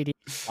media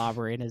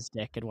slobbering his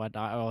dick and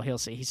whatnot. Oh, he'll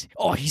say he's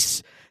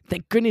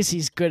thank goodness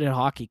he's good at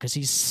hockey because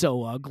he's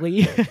so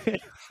ugly.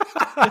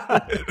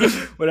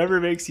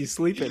 whatever makes you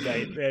sleep at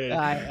night,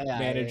 I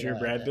manager know.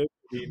 Brandon.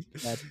 I mean,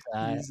 But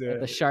he's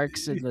the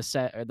Sharks and the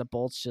set or the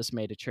Bolts just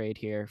made a trade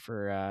here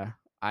for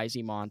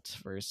Izemont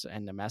versus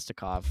and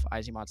Nemestikov.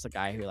 Izemont's the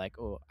guy who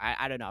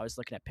I don't know. I was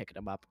looking at picking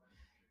him up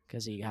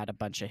because he had a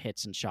bunch of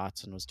hits and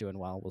shots and was doing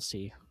well. We'll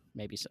see.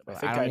 Maybe so. I I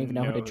think I don't even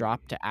know who to know.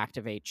 drop to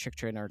activate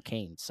Trickter or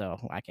Kane, so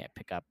I can't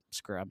pick up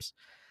scrubs.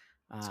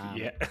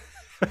 Yeah.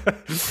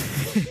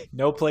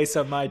 No place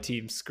on my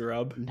team,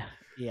 scrub.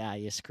 Yeah,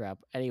 you scrub.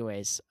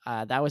 Anyways,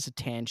 that was a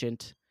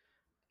tangent.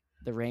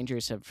 The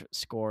Rangers have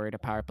scored a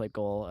power play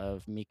goal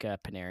of Mika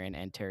Panarin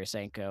and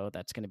Tarasenko.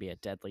 That's going to be a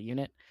deadly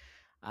unit.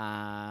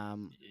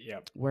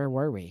 Yep. Where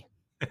were we?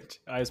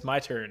 It's my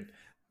turn.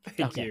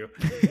 Thank Okay. you.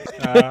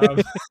 Um,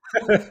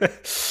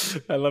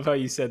 I love how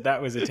you said that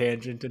was a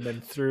tangent and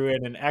then threw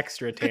in an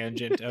extra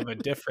tangent of a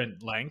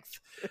different length.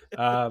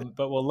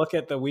 But we'll look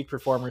at the weak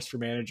performers for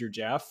manager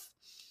Jeff.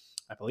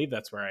 I believe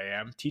that's where I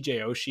am.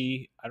 TJ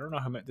Oshie. I don't know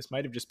how much. This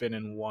might have just been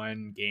in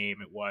 1 game.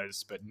 It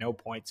was, but no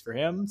points for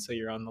him. So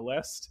you're on the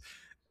list.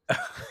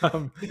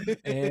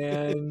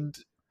 And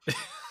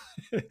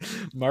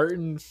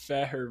Martin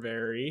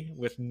Fehervary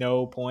with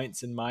no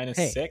points and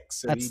Hey, -6.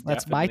 So he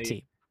that's my definitely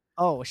team.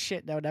 Oh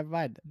shit! No, never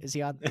mind. Is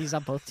he on? He's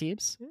on both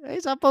teams.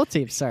 He's on both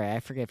teams. Sorry, I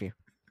forgive you.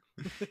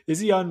 is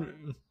he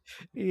on?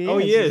 He Oh,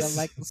 he is. He's on is.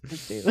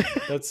 Michael's team.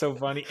 That's so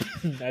funny.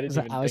 I didn't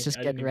even I was think. just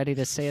I didn't getting even. ready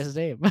to say his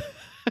name.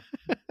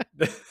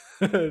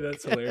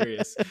 That's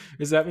hilarious.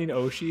 Does that mean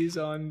Oshi's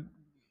on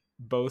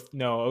both?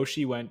 No,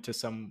 Oshie went to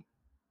some.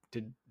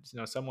 Did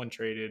no someone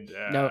traded?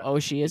 No,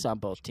 Oshie is on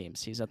both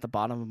teams. He's at the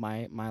bottom of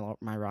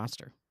my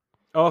roster.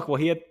 Oh well,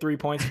 he had 3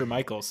 points for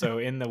Michael. So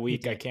in the He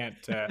week, I did.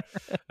 can't.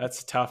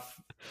 That's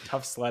tough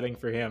sledding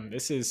for him.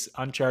 This is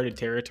uncharted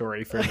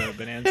territory for the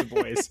Bananza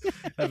boys,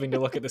 having to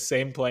look at the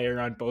same player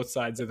on both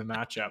sides of the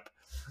matchup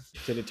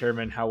to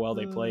determine how well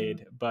they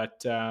played.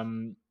 But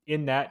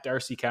in that,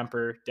 Darcy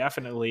Kemper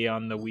definitely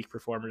on the weak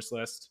performers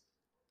list.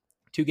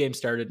 2 games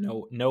started,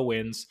 no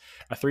wins,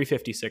 a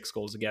 356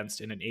 goals against,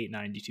 and an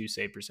 892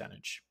 save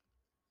percentage.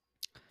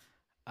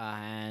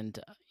 And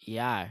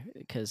yeah,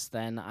 because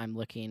then I'm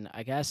looking.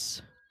 I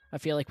guess I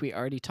feel like we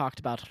already talked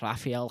about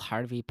Raphael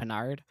Harvey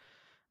Pinard.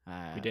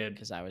 We did.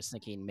 Because I was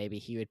thinking maybe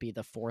he would be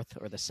the fourth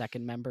or the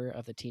second member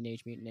of the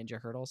Teenage Mutant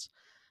Ninja Turtles.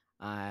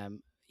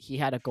 He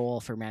had a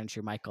goal for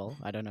manager Michael.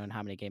 I don't know in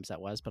how many games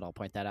that was, but I'll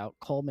point that out.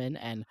 Coleman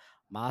and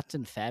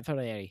Martin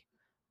Favre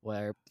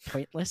were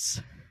pointless.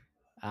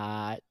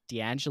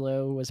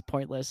 D'Angelo was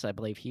pointless. I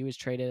believe he was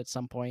traded at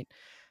some point.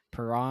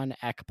 Perron,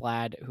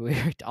 Ekblad, who we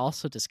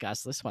also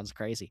discussed. This one's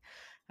crazy.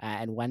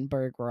 And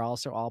Wenberg were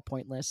also all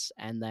pointless.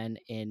 And then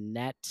in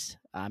net,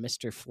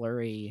 Mr.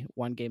 Fleury,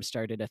 1 game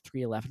started at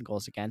 311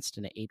 goals against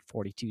and an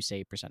 842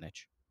 save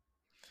percentage.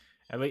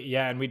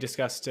 Yeah, and we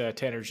discussed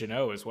Tanner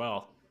Jeannot as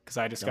well, because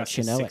I discussed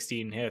Don't you his know it?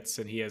 16 hits,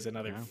 and he has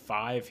another Yeah.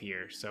 5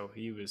 here. So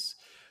he was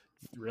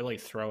really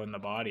throwing the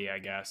body, I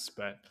guess.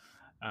 But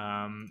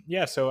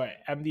yeah, so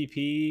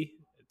MVP,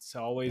 It's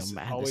always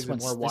Man, always a more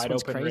this wide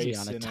one's open crazy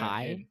on race a in a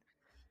tie, in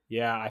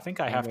yeah, I think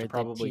I and have to where the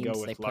probably go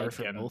teams they with play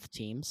for Larkin. both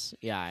teams.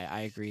 Yeah,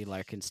 I agree.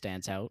 Larkin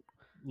stands out,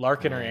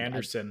 Larkin or and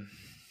Anderson.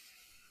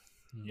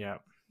 Yeah.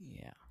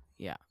 yeah,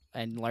 yeah,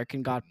 and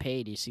Larkin got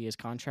paid. You see his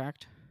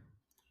contract?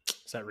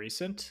 Is that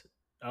recent?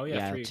 Oh yeah,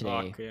 Yeah, 3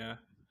 o'clock. today. Yeah.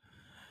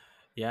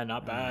 Yeah,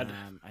 not bad.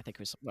 I think it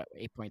was what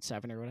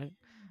 8.7 or whatever.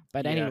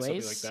 But Yeah, something like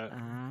anyways, that.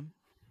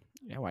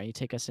 yeah, why don't you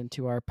take us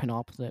into our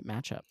penultimate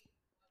matchup?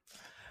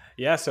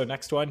 Yeah, so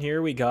next one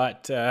here we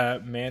got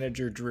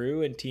manager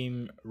Drew and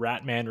team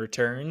Ratman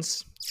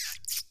Returns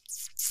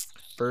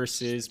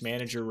versus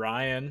manager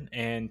Ryan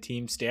and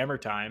team Stammer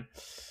Time.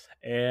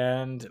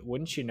 And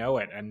wouldn't you know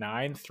it, a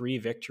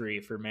 9-3 victory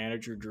for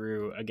manager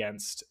Drew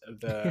against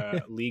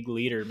the league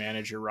leader,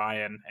 manager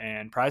Ryan.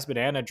 And prize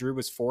banana, Drew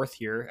was fourth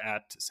here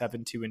at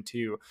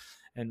 7-2-2.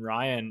 And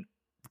Ryan,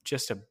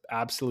 just an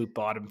absolute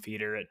bottom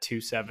feeder at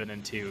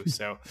 2-7-2.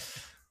 So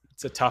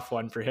it's a tough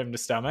one for him to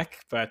stomach,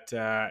 but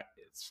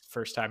it's the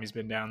first time he's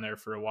been down there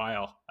for a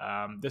while.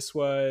 This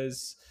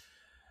was,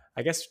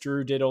 I guess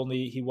Drew did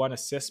only, he won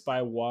assists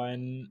by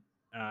one,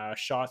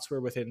 shots were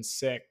within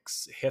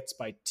six, hits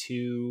by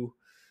two,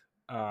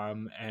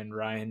 and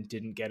Ryan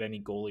didn't get any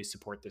goalie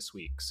support this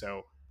week.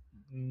 So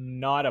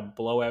not a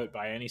blowout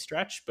by any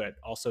stretch, but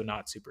also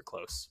not super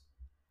close.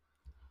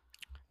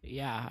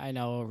 Yeah, I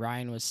know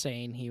Ryan was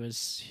saying he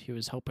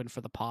was hoping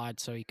for the pod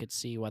so he could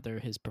see whether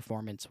his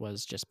performance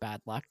was just bad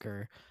luck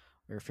or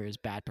if it was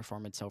bad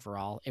performance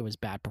overall. It was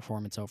bad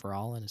performance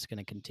overall, and it's going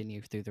to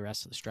continue through the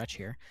rest of the stretch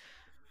here.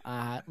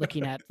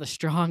 Looking at the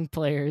strong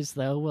players,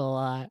 though, will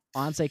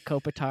Anze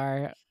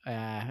Kopitar,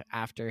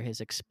 after his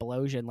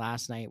explosion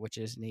last night, which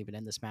isn't even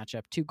in this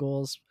matchup, 2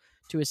 goals,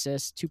 2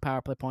 assists, 2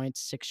 power play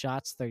points, 6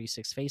 shots,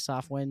 36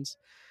 faceoff wins.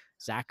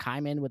 Zach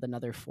Hyman with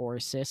another 4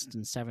 assists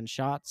and 7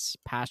 shots.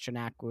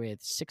 Pasternak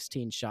with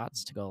 16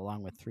 shots to go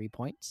along with 3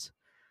 points.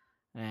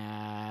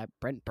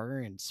 Brent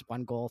Burns,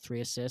 1 goal,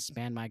 3 assists.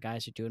 Man, my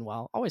guys are doing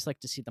well. Always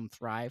like to see them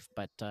thrive,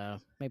 but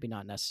maybe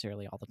not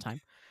necessarily all the time.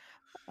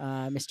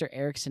 Mr.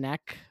 Eriksson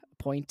Ek,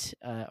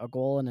 a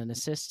goal and an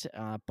assist,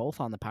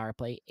 both on the power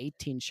play.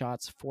 18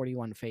 shots,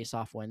 41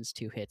 faceoff wins,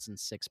 2 hits, and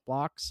 6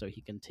 blocks. So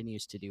he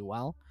continues to do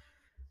well.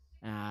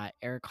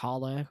 Eric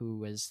Holla, who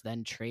was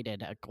then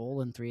traded, a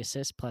goal and 3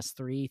 assists, plus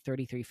 33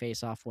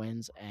 faceoff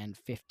wins, and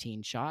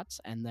 15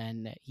 shots. And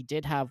then he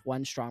did have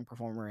one strong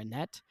performer in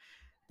net.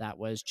 That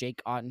was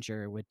Jake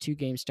Ottinger with 2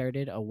 games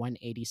started, a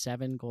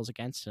 187 goals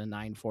against, and a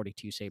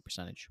 942 save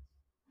percentage.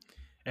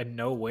 And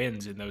no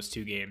wins in those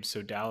 2 games,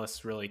 so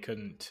Dallas really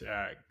couldn't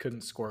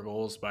score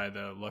goals by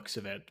the looks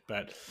of it.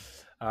 But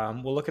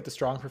we'll look at the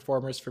strong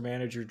performers for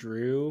manager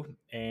Drew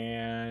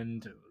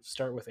and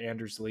start with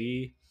Anders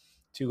Lee.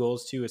 2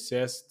 goals, 2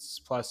 assists,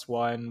 plus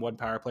one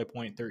power play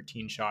point,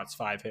 13 shots,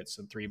 5 hits,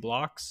 and 3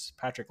 blocks.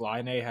 Patrick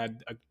Laine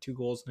had 2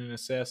 goals and an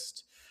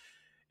assist.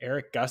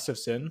 Eric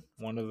Gustafson,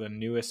 one of the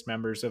newest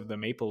members of the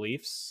Maple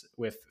Leafs,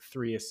 with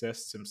 3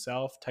 assists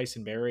himself.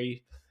 Tyson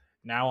Barrie,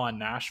 now on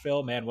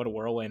Nashville. Man, what a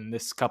whirlwind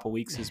this couple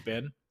weeks has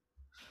been,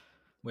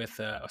 with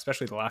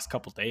especially the last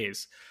couple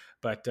days.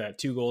 But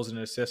 2 goals and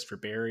an assist for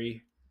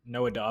Barrie.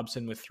 Noah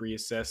Dobson with 3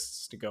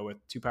 assists to go with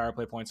 2 power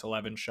play points,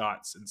 11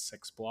 shots, and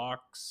 6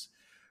 blocks.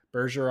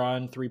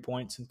 Bergeron, 3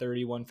 points and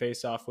 31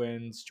 faceoff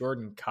wins.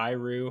 Jordan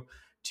Kyrou,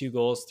 2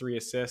 goals, 3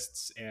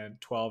 assists, and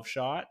 12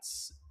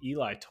 shots.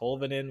 Eli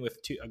Tolvanen with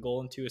a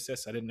goal and 2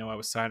 assists. I didn't know I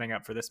was signing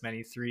up for this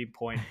many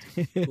 3-point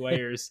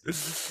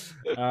players.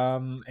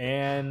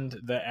 And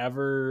the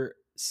ever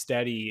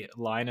steady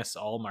Linus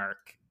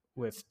Allmark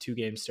with 2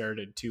 games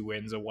started, 2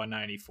 wins, a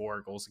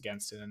 194 goals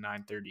against, and a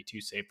 932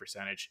 save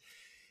percentage.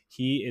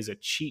 He is a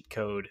cheat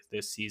code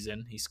this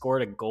season. He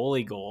scored a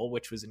goalie goal,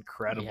 which was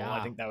incredible. I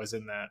Yeah, think that was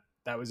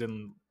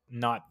in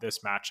not this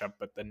matchup,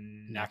 but the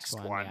next next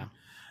one, one.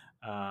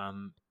 yeah.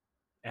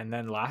 And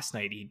then last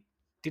night he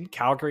didn't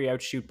Calgary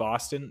outshoot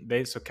Boston.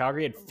 So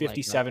Calgary had Like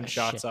 57 a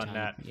shots shit on ton,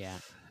 net, yeah.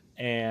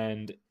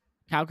 and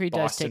Calgary does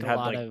Boston take a had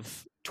lot like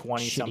of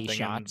 20 shitty something and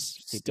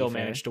shots, to be still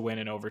fair, managed to win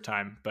in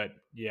overtime. But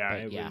yeah,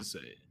 but it yeah, was.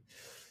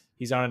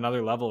 He's on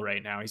another level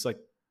right now. He's like,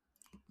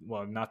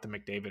 well, not the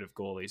McDavid of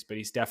goalies, but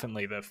he's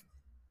definitely the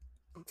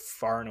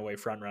far and away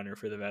front runner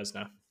for the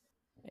Vezina.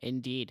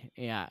 indeed,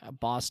 yeah.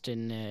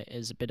 Boston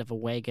is a bit of a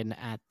wagon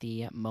at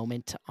the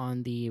moment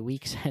on the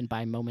weeks, and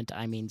by moment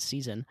I mean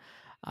season.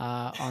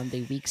 On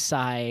the weak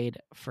side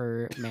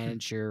for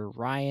manager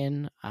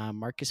Ryan,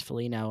 Marcus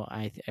Foligno,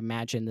 I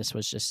imagine this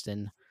was just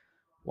in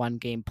one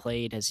game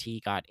played as he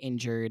got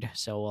injured,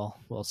 so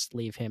we'll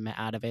leave him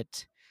out of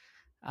it.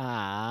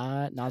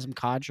 Nazem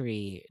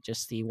Kadri,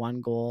 just the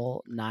 1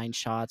 goal, 9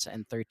 shots,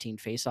 and 13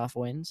 faceoff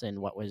wins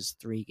in what was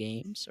 3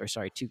 games, or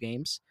sorry, 2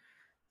 games.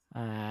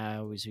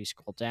 As we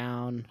scroll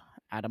down,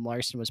 Adam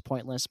Larson was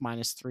pointless,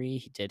 -3.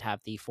 He did have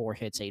the 4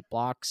 hits, 8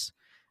 blocks.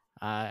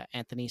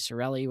 Anthony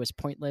Sorelli was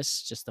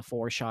pointless, just the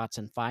 4 shots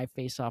and 5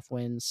 faceoff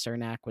wins.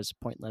 Cernak was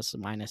pointless,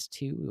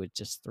 -2 with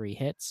just 3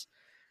 hits.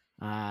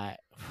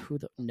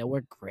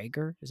 Noah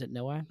Gregor? Is it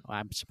Noah? Oh,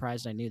 I'm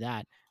surprised I knew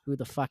that. Who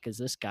the fuck is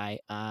this guy?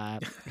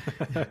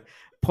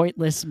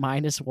 Pointless,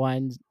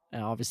 -1,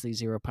 obviously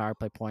 0 power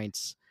play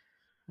points.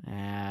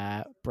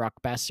 Brock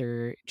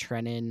Besser,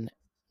 Trennan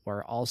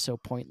were also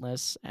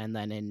pointless. And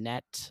then in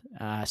net,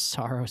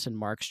 Saros and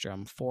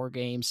Markstrom, 4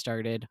 games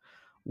started,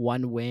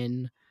 1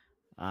 win.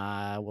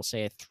 We'll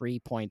say a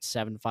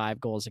 3.75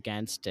 goals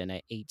against and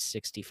a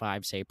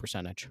 865 save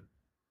percentage.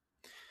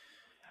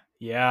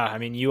 Yeah, I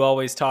mean, you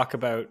always talk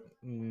about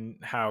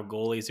how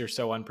goalies are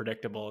so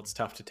unpredictable. It's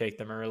tough to take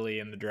them early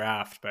in the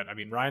draft. But I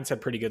mean, Ryan's had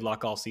pretty good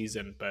luck all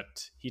season,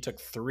 but he took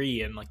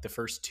 3 in like the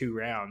first 2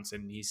 rounds,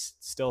 and he's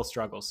still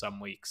struggles some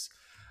weeks.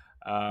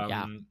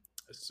 Yeah. Um,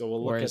 so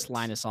we'll look Whereas at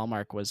Linus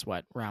Allmark was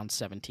what, round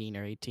 17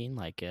 or 18?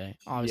 Like,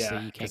 obviously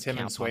yeah, you because can't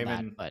him and count on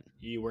that, Swayman, but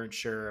you weren't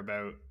sure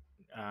about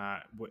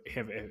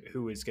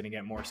who was going to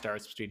get more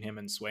starts between him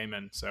and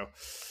Swayman. So,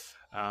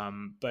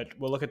 but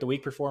we'll look at the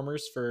week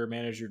performers for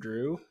manager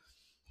Drew.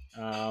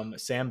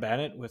 Sam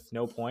Bennett with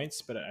no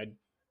points, but I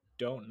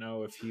don't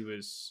know if he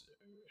was.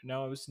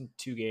 No, it was in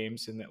 2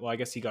 games, and well, I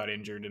guess he got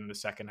injured in the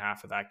second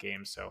half of that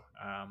game, so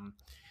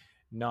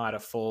not a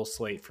full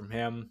slate from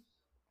him.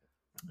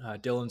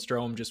 Dylan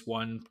Strome just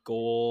 1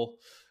 goal.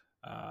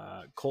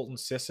 Colton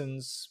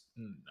Sissons,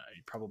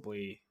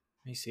 probably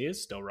he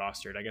is still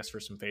rostered, I guess, for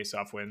some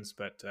face-off wins,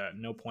 but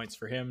no points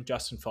for him.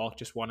 Justin Falk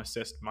just 1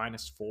 assist,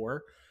 -4,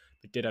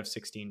 but did have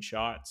 16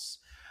 shots.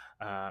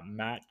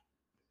 Matt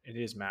it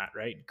is Matt,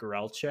 right?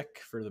 Gorelchik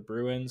for the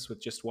Bruins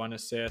with just 1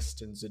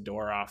 assist, and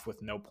Zadorov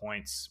with no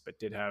points, but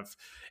did have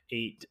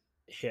 8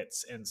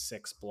 hits and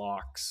 6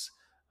 blocks.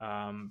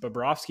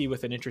 Bobrovsky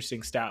with an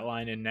interesting stat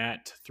line in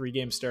net. 3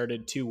 games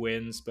started, 2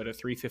 wins, but a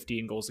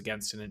 315 goals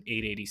against and an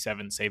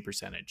 887 save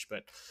percentage.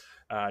 But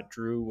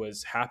Drew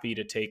was happy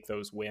to take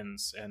those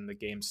wins, and the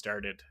game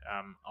started.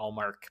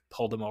 Allmark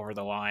pulled him over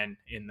the line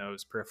in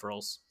those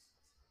peripherals.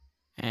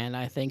 and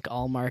I think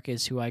Allmark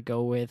is who I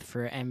go with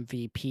for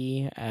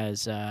MVP.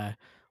 As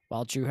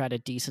while Drew had a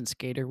decent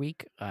skater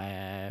week,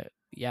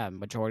 yeah,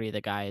 majority of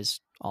the guys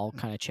all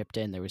kind of chipped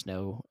in. There was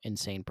no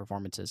insane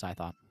performances, I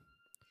thought.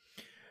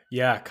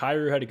 Yeah,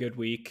 Kairu had a good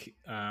week,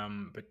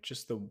 but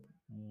just the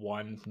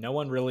one, no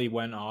one really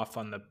went off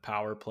on the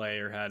power play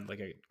or had like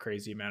a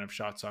crazy amount of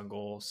shots on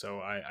goal. So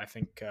I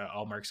think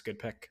Allmark's good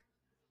pick.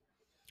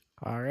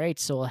 All right,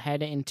 so we'll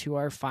head into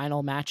our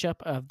final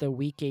matchup of the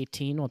week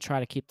 18. We'll try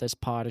to keep this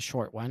pod a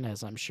short one,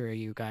 as I'm sure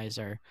you guys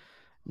are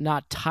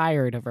not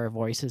tired of our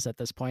voices at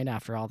this point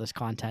after all this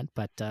content,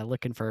 but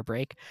looking for a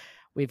break.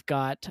 We've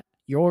got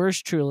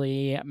yours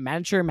truly,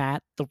 Manager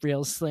Matt, the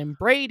real Slim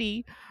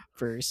Brady,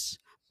 versus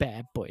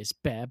Bad Boys,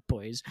 Bad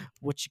Boys.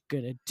 What you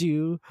gonna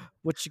do?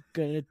 What you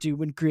gonna do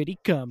when Gritty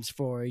comes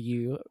for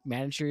you?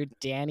 Manager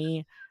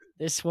Danny.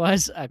 This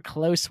was a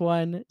close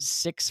one,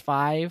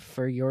 6-5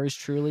 for yours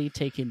truly,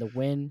 taking the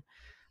win.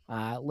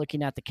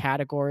 Looking at the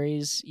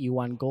categories, you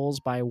won goals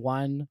by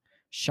 1,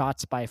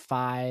 shots by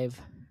 5,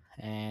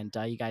 and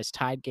you guys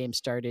tied. Game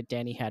started.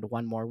 Danny had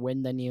 1 more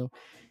win than you,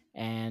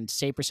 and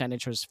save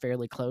percentage was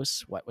fairly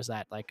close. What was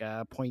that, like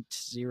a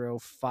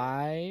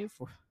 0.05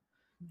 Point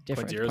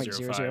difference?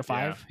 zero zero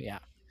five. Yeah. 0.005,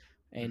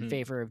 yeah, in Mm-hmm.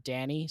 favor of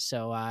Danny.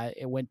 So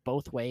it went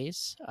both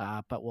ways.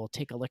 But we'll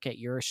take a look at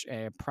your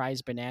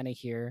prize banana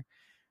here.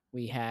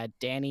 We had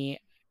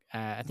Danny.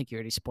 I think you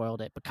already spoiled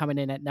it, but coming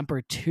in at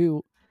number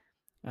 2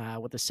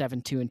 with a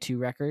 7-2-2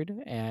 record.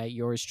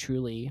 Yours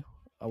truly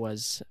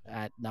was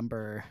at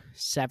number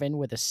 7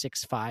 with a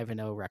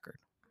 6-5-0 record.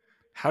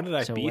 How did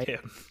I So beat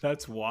him?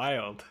 That's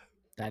wild.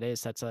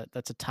 that's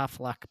a tough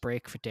luck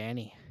break for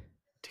Danny.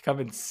 To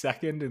come in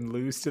second and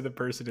lose to the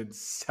person in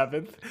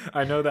seventh.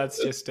 I know that's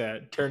just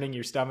turning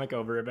your stomach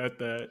over about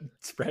the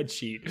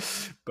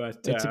spreadsheet,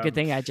 but It's a good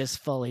thing I just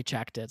fully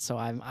checked it, so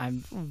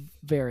I'm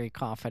very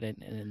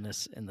confident in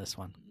this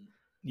one.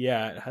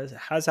 yeah, it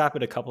has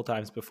happened a couple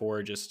times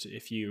before. Just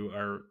if you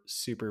are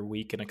super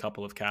weak in a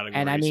couple of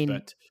And I categories, mean,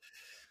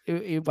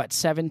 but what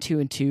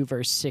 7-2-2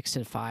 versus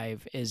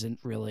 6-5 isn't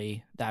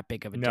really that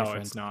big of a no,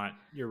 difference. it's not.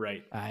 You're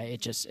right.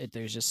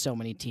 There's just so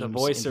many The teams in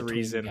voice of between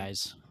you reason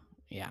guys.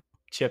 Yeah,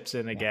 chips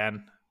in yeah.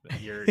 again.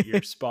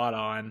 You're spot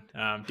on.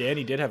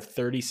 Danny did have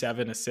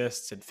 37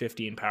 assists and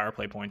 15 power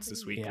play points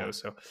this week, Yeah. though.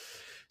 So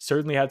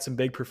certainly had some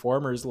big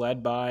performers,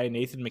 led by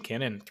Nathan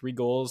McKinnon. 3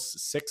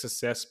 goals, 6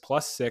 assists,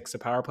 +6, a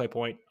power play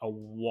point, a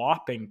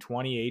whopping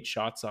 28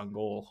 shots on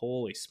goal.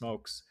 Holy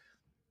smokes!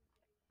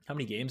 How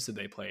many games did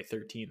they play?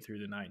 13th through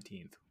the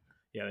 19th.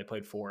 Yeah, they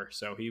played 4.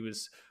 So he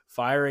was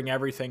firing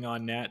everything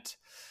on net.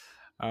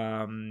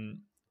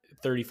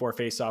 34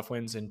 faceoff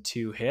wins and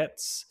 2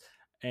 hits.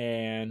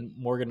 And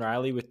Morgan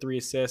Riley with 3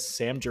 assists.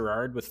 Sam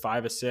Girard with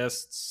 5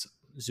 assists.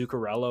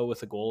 Zuccarello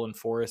with a goal and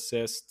 4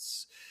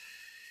 assists.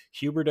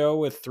 Huberdeau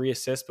with 3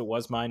 assists but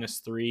was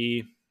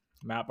 -3.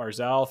 Matt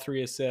Barzal,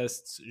 3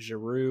 assists.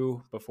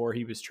 Giroux, before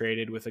he was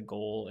traded, with a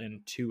goal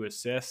and 2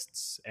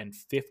 assists and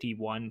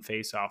 51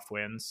 faceoff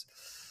wins.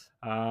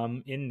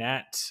 In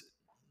net,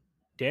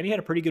 Danny had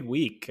a pretty good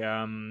week.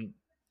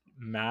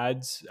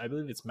 Mads, I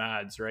believe it's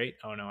Mads, right?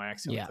 Oh no, I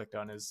accidentally Yeah. clicked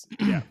on his.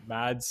 Yeah,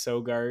 Mads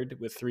Sogard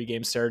with 3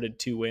 games started,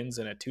 2 wins,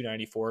 and a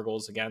 294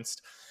 goals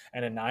against,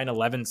 and a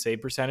 911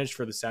 save percentage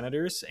for the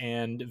Senators.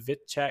 And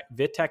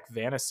Vitek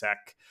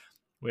Vanasek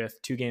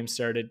with 2 games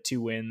started,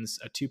 2 wins,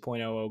 a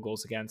 2.00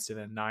 goals against, and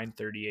a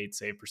 938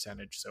 save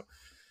percentage. So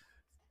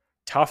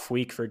tough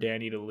week for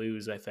Danny to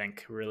lose, I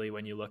think, really,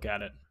 when you look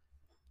at it.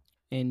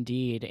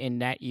 Indeed. In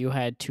net, you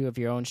had two of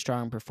your own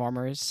strong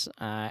performers,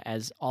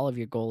 as all of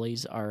your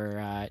goalies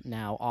are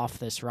now off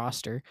this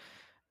roster.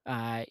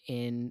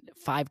 In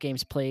 5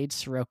 games played,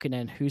 Sorokin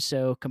and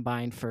Huso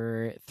combined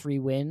for 3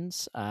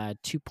 wins,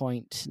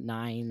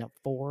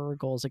 2.94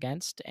 goals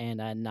against,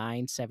 and a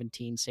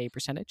 917 save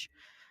percentage.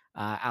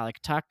 Alec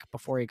Tuck,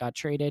 before he got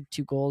traded,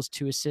 2 goals,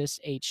 2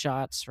 assists, 8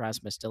 shots.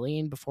 Rasmus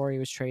Dahlin, before he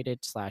was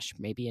traded, slash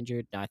maybe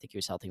injured. No, I think he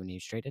was healthy when he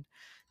was traded.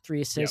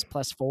 3 assists Yep.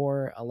 plus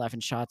 4, 11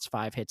 shots,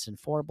 5 hits, and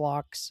 4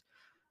 blocks.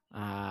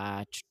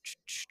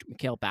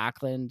 Mikhail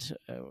Backlund,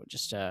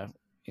 just a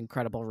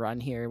incredible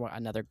run here.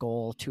 Another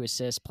goal, 2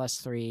 assists,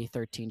 plus 3,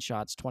 13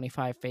 shots,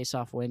 25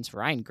 faceoff wins.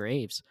 Ryan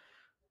Graves,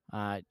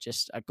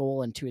 just a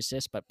goal and 2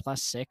 assists, but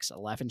plus 6,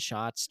 11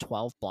 shots,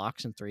 12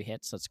 blocks, and 3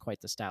 hits. That's quite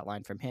the stat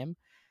line from him.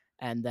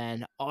 And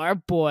then our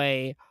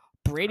boy,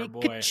 Our Brady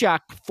boy. Tkachuk,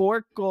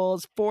 4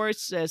 goals, 4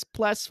 assists,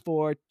 plus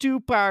 4, 2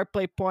 power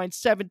play points,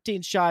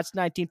 17 shots,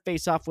 19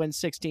 faceoff wins,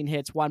 16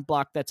 hits, 1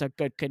 block. That's a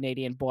good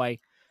Canadian boy,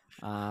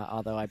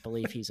 although I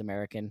believe he's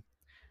American.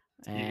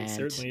 He And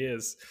certainly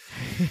is.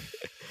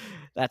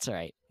 that's all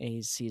right.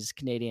 He's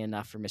Canadian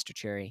enough for Mr.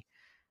 Cherry.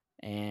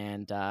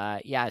 And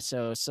yeah,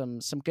 so some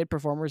good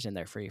performers in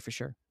there for you for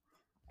sure.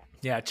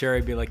 Yeah,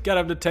 Cherry be like, get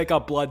him to take a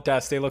blood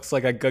test. He looks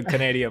like a good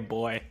Canadian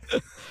boy.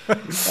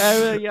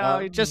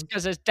 Just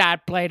because his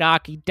dad played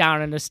hockey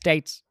down in the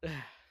States.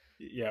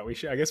 Yeah, we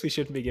should. I guess we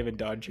shouldn't be giving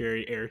Don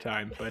Cherry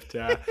airtime, but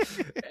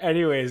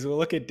anyways, we'll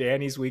look at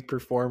Danny's week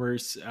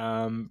performers.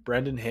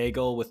 Brendan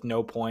Hagel with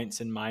no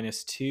points and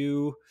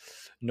 -2.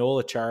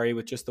 Noel Achari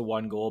with just the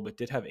 1 goal, but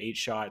did have 8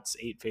 shots,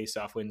 8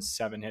 faceoff wins,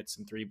 7 hits,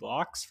 and 3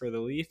 blocks for the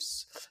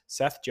Leafs.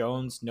 Seth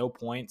Jones, no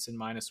points and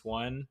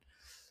 -1.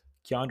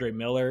 Keandre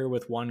Miller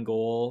with 1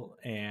 goal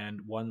and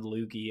 1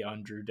 loogie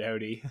on Drew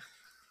Doughty,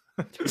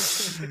 which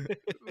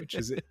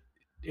is an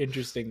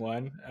interesting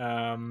one.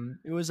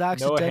 It was Noah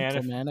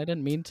accidental, Hannif. man. I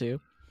didn't mean to.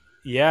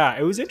 Yeah,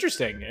 it was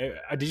interesting.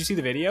 Did you see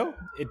the video?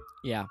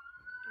 Yeah.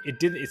 It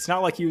did. It's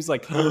not like he was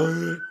like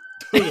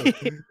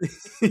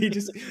he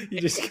just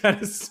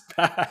kind of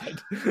spat.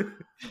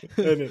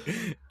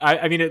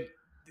 I mean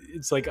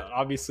it's like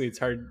obviously it's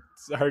hard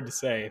to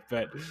say,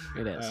 but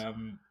It is.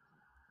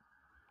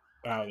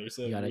 wow, there's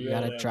a You real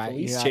gotta try.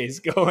 police chase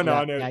going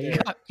on out there.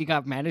 You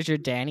got manager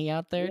Danny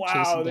out there chasing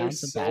Wow, down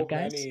some there's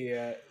bad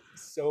guys.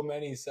 so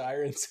many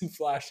sirens and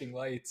flashing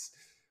lights.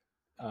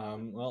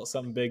 Well,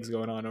 something big's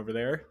going on over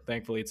there.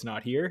 Thankfully, it's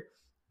not here.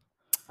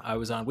 I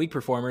was on weak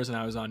performers, and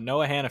I was on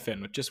Noah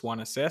Hannafin with just 1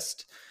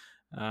 assist.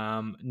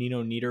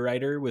 Nino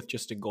Niederreiter with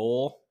just a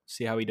goal.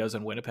 See how he does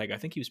in Winnipeg. I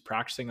think he was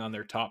practicing on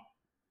their top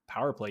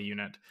power play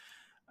unit.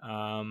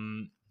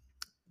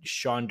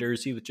 Sean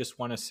Dursey with just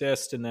 1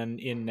 assist, and then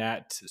in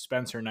net,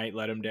 Spencer Knight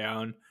let him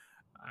down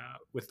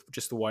with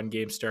just the 1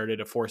 game started,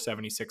 a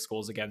 476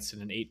 goals against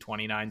and an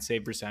 829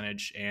 save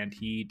percentage, and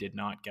he did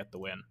not get the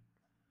win.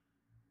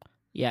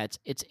 Yeah,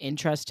 it's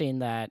interesting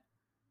that,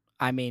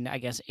 I mean, I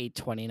guess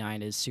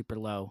 829 is super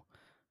low,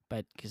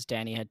 but because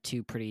Danny had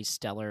 2 pretty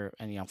stellar,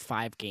 and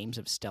 5 games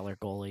of stellar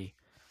goalie,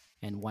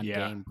 and one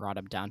Yeah. game brought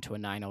him down to a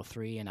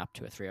 903 and up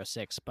to a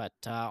 306. But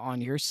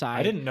on your I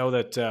side, didn't know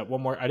that.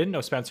 I didn't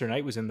know Spencer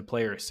Knight was in the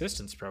player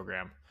assistance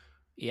program.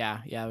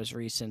 yeah, it was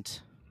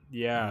recent.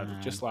 Yeah,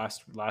 just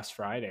last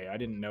Friday. I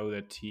didn't know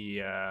that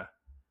he.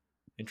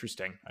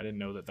 Interesting. I didn't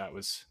know that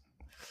was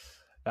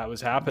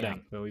happening.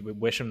 Yeah. But we would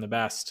wish him the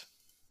best.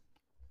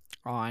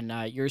 On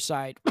your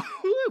side,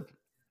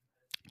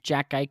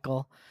 Jack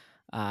Eichel,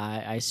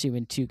 I assume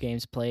in 2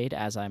 games played,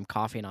 as I'm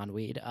coughing on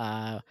weed.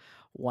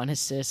 1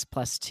 assist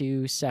plus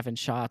 2, 7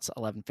 shots,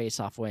 11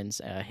 faceoff wins,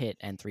 a hit,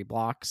 and 3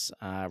 blocks.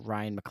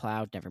 Ryan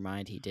McLeod, never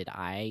mind, he did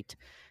I8.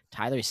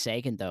 Tyler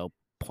Sagan, though,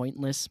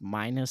 pointless,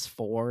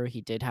 -4.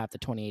 He did have the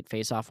 28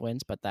 faceoff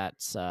wins, but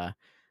that's,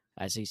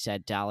 as he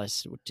said,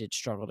 Dallas did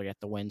struggle to get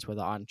the wins with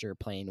Onger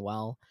playing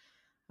well.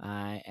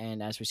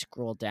 And as we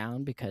scroll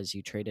down, because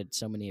you traded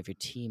so many of your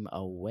team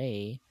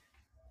away,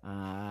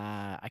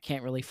 I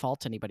can't really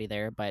fault anybody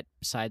there, but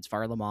besides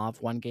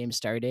Varlamov, 1 game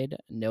started,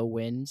 no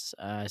wins,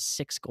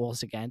 6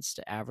 goals against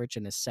average,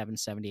 and a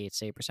 778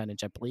 save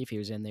percentage. I believe he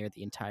was in there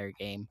the entire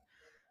game.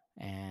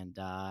 And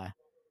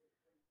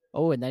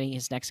and then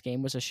his next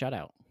game was a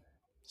shutout.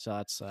 So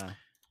that's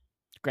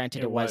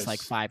granted, it was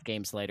like 5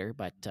 games later,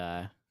 but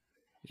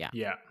yeah.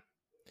 Yeah.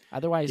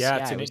 Otherwise,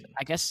 Yeah. it was.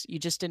 I guess you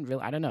just didn't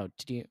really. I don't know.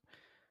 Did you?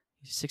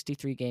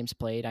 63 games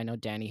played. I know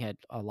Danny had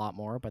a lot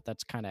more, but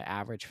that's kind of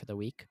average for the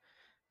week.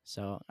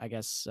 So I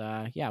guess,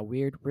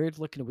 weird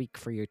looking week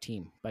for your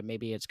team, but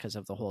maybe it's because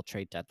of the whole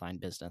trade deadline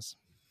business.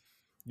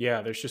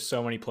 Yeah, there's just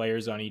so many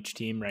players on each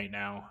team right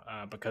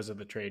now because of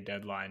the trade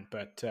deadline.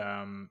 But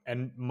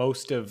and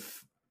most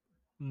of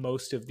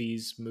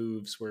these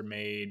moves were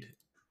made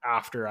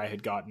after I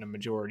had gotten a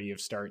majority of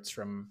starts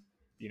from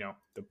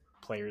the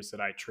players that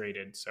I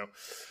traded. So,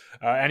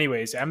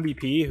 anyways,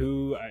 MVP.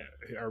 Who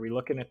are we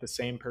looking at? The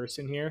same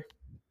person here?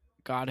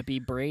 Gotta be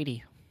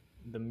Brady.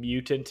 the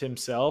mutant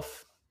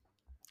himself.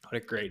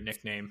 What a great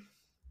nickname.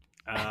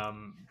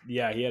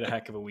 Yeah, he had a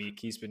heck of a week.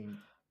 He's been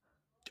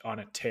on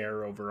a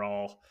tear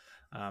overall.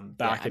 Yeah,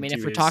 Back I mean, if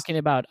into we're his talking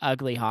about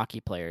ugly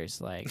hockey players,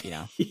 like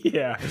yeah,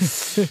 yeah.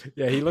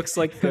 He looks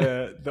like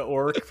the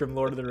orc from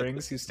Lord of the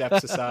Rings who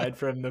steps aside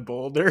from the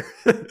boulder.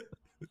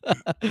 I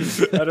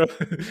don't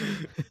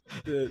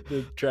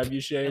the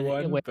trebuchet and,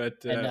 one,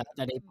 but that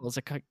April's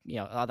that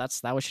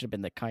should have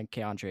been the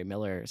Keandre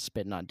Miller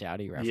spitting on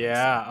Dowdy reference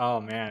yeah. there. Oh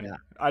man, Yeah,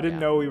 I didn't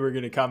yeah. know we were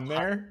gonna come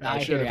there. I I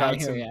should hear have you. I had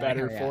hear some you. I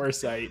better hear you.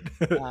 foresight.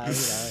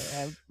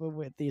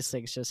 With these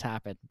things just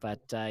happen. But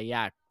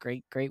yeah,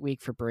 great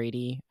week for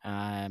Brady.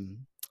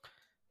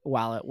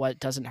 While what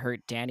doesn't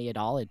hurt Danny at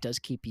all, it does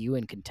keep you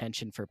in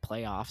contention for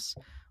playoffs,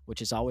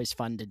 which is always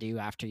fun to do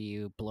after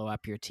you blow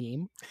up your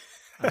team.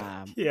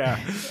 Yeah,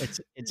 it's it's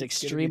gonna be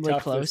extremely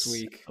tough this close.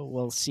 week.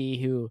 We'll see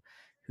who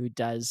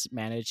does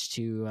manage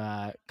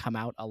to come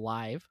out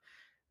alive.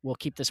 We'll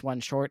keep this one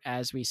short,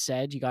 as we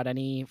said. You got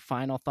any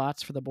final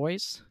thoughts for the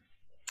boys,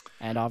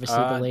 and obviously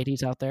the Uh,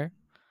 ladies out there?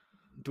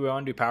 do we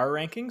want to do power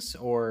rankings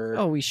or?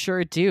 Oh, we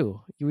sure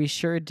do. We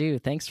sure do.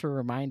 Thanks for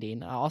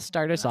reminding. I'll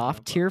start us That's no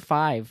off. Tier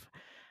problem.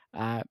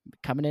 5,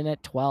 coming in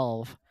at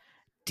 12.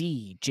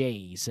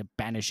 DJ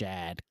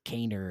Zibanejad,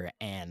 Kaner,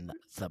 and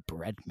the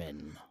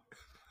Breadman.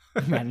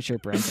 Manager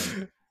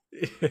Brendan.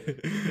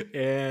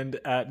 And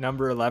at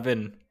number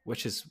 11,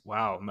 which is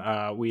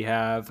wow, we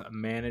have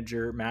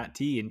manager Matt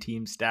T and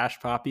team Stash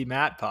Poppy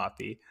Matt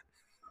Poppy.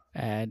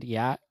 And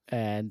yeah,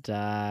 and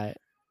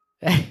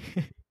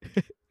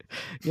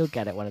you'll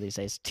get it one of these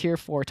days. Tier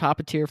 4, top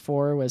of Tier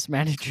 4 was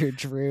manager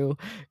Drew,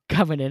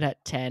 coming in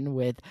at 10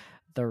 with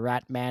the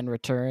Ratman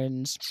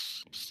Returns.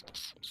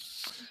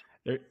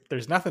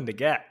 There's nothing to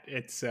get.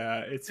 It's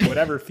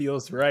whatever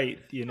feels right,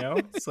 you know?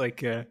 It's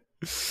like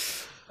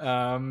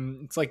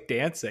it's like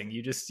dancing.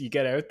 You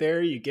get out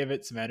there, you give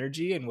it some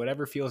energy, and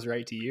whatever feels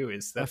right to you I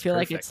that's feel perfect.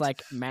 like it's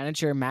like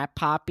manager Matt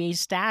Poppy,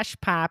 Stash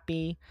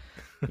Poppy,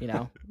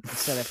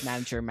 instead of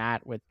manager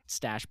Matt with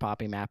Stash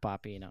Poppy, Matt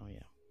Poppy,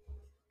 yeah.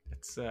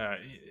 It's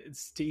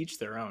to each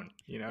their own,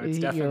 it's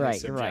definitely You're right.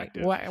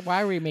 subjective.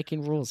 Why are we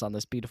making rules on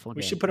this beautiful game?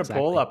 We should put a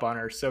poll up on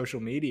our social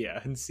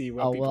media and see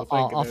what people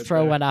think. I'll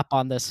throw one up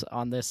on this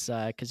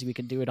because we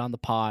can do it on the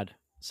pod.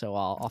 So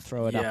I'll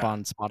throw it up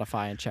on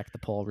Spotify and check the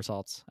poll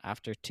results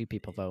after 2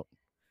 people vote.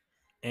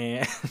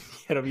 And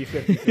it'll be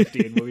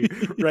 50-50 and we'll be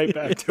right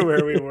back to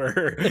where we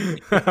were.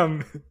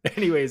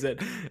 Anyways, at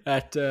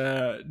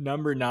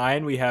number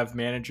 9, we have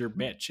manager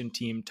Mitch and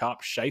team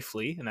Top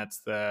Shifley, and that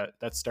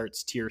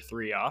starts tier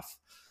 3 off.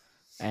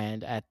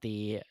 And at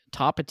the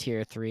top of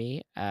tier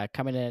 3,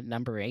 coming in at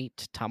number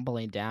 8,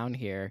 tumbling down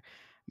here,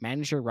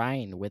 manager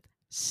Ryan with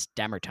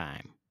Stammer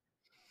Time.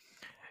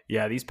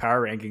 Yeah, these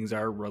power rankings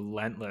are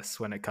relentless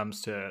when it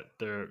comes to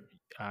the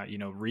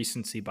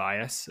recency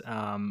bias.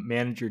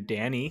 Manager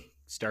Danny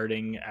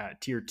starting at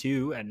tier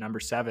 2 at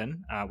number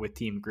 7 with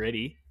team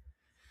Gritty.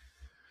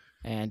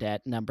 And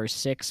at number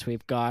 6,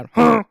 we've got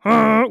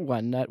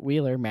One Nut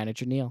Wheeler,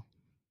 manager Neil.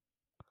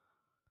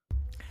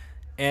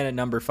 And at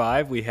number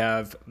 5, we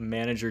have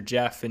manager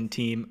Jeff and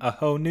team A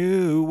Whole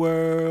New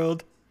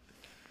World.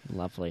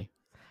 Lovely.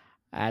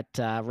 At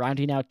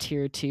rounding out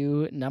tier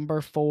 2, number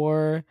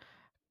 4,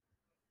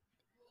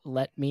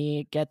 let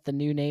me get the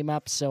new name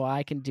up so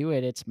I can do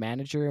it. It's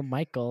manager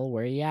Michael.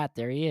 Where you at?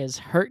 There he is.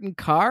 Hurtin'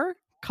 Car?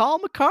 Call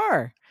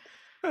McCarr.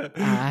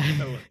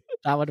 That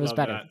one was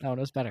better. That one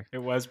was better.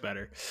 It was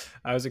better.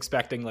 I was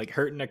expecting like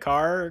hurting a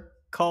car,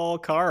 call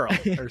Carl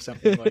or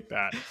something like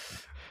that.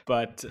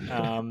 But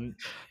and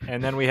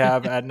then we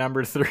have at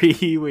number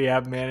 3, we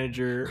have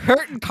manager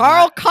Hurtin'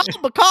 Carl, call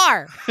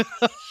McCarr.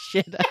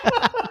 Shit.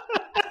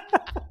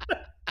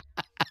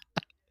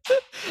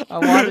 I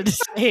wanted to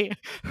say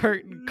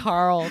Hurtin'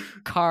 Carl,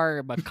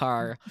 Car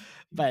McCarr,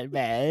 but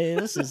man,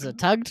 this is a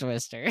tongue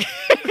twister.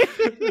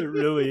 It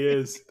really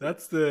is.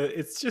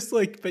 It's just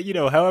like, but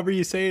however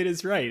you say it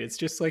is right. It's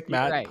just like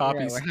Matt right, Poppy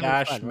right.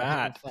 Stash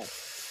Matt.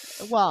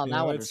 Well,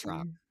 that one was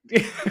wrong.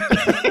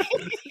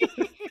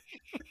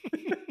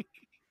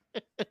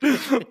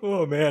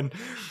 Oh man,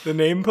 the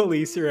name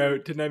police are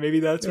out tonight. Maybe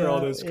that's where all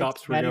those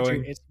cops were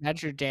going. It's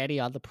manager Danny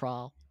on the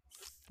prowl.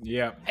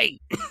 Yeah. Hey,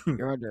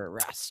 you're under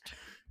arrest.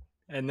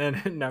 And then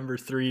at number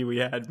 3, we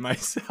had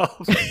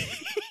myself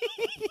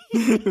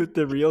with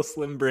the real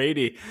Slim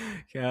Brady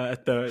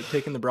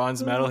taking the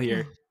bronze medal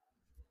here.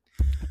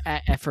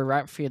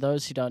 For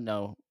those who don't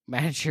know,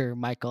 manager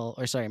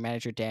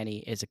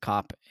Danny is a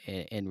cop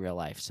in real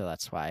life, so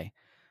that's why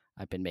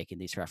I've been making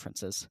these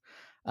references.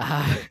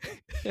 We're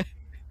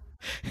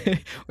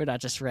not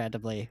just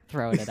randomly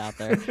throwing it out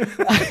there.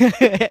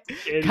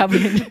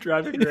 Coming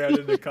driving around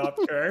in a cop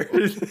car.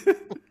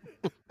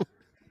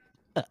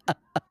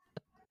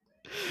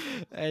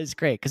 It's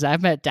great because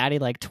I've met Daddy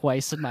like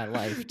twice in my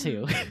life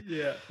too.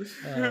 Yeah.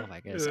 Oh my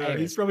goodness.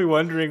 He's probably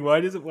wondering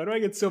why do I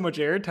get so much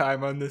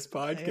airtime on this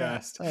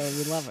podcast? Yeah.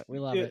 We love it. We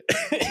love it.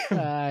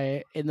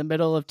 In the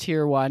middle of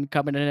tier 1,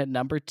 coming in at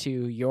number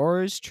 2,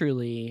 yours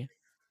truly,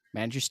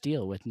 Manager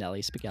Steele with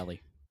Nelly Spaghetti.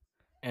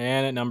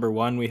 And at number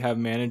 1, we have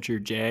manager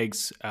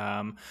Jags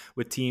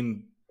with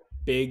team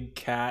Big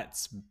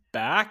Cats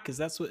back. Is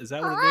that what it is?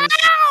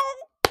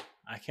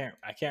 I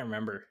can't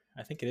remember.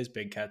 I think it is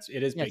Big Cats.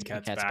 It is Yeah, it's Big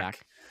Big Cats Cat's back.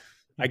 back.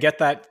 I get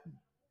that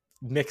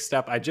mixed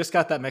up. I just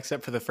got that mixed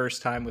up for the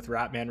first time with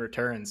Ratman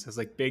Returns. I was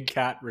like, Big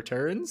Cat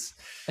Returns?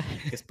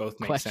 I guess both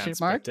make Question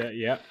sense. mark? But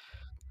yeah.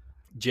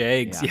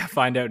 Jags. Yeah. Yeah,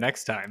 find out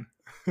next time.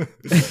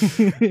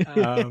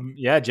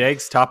 Yeah,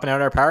 Jags topping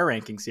out our power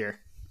rankings here.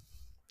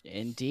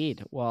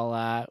 Indeed.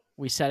 Well,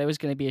 we said it was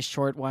going to be a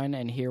short one,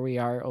 and here we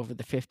are over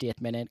the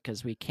 50th minute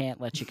because we can't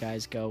let you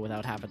guys go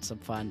without having some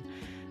fun.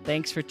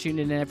 Thanks for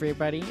tuning in,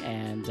 everybody,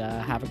 and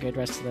have a good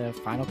rest of the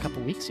final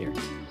couple weeks here.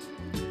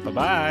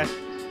 Bye-bye.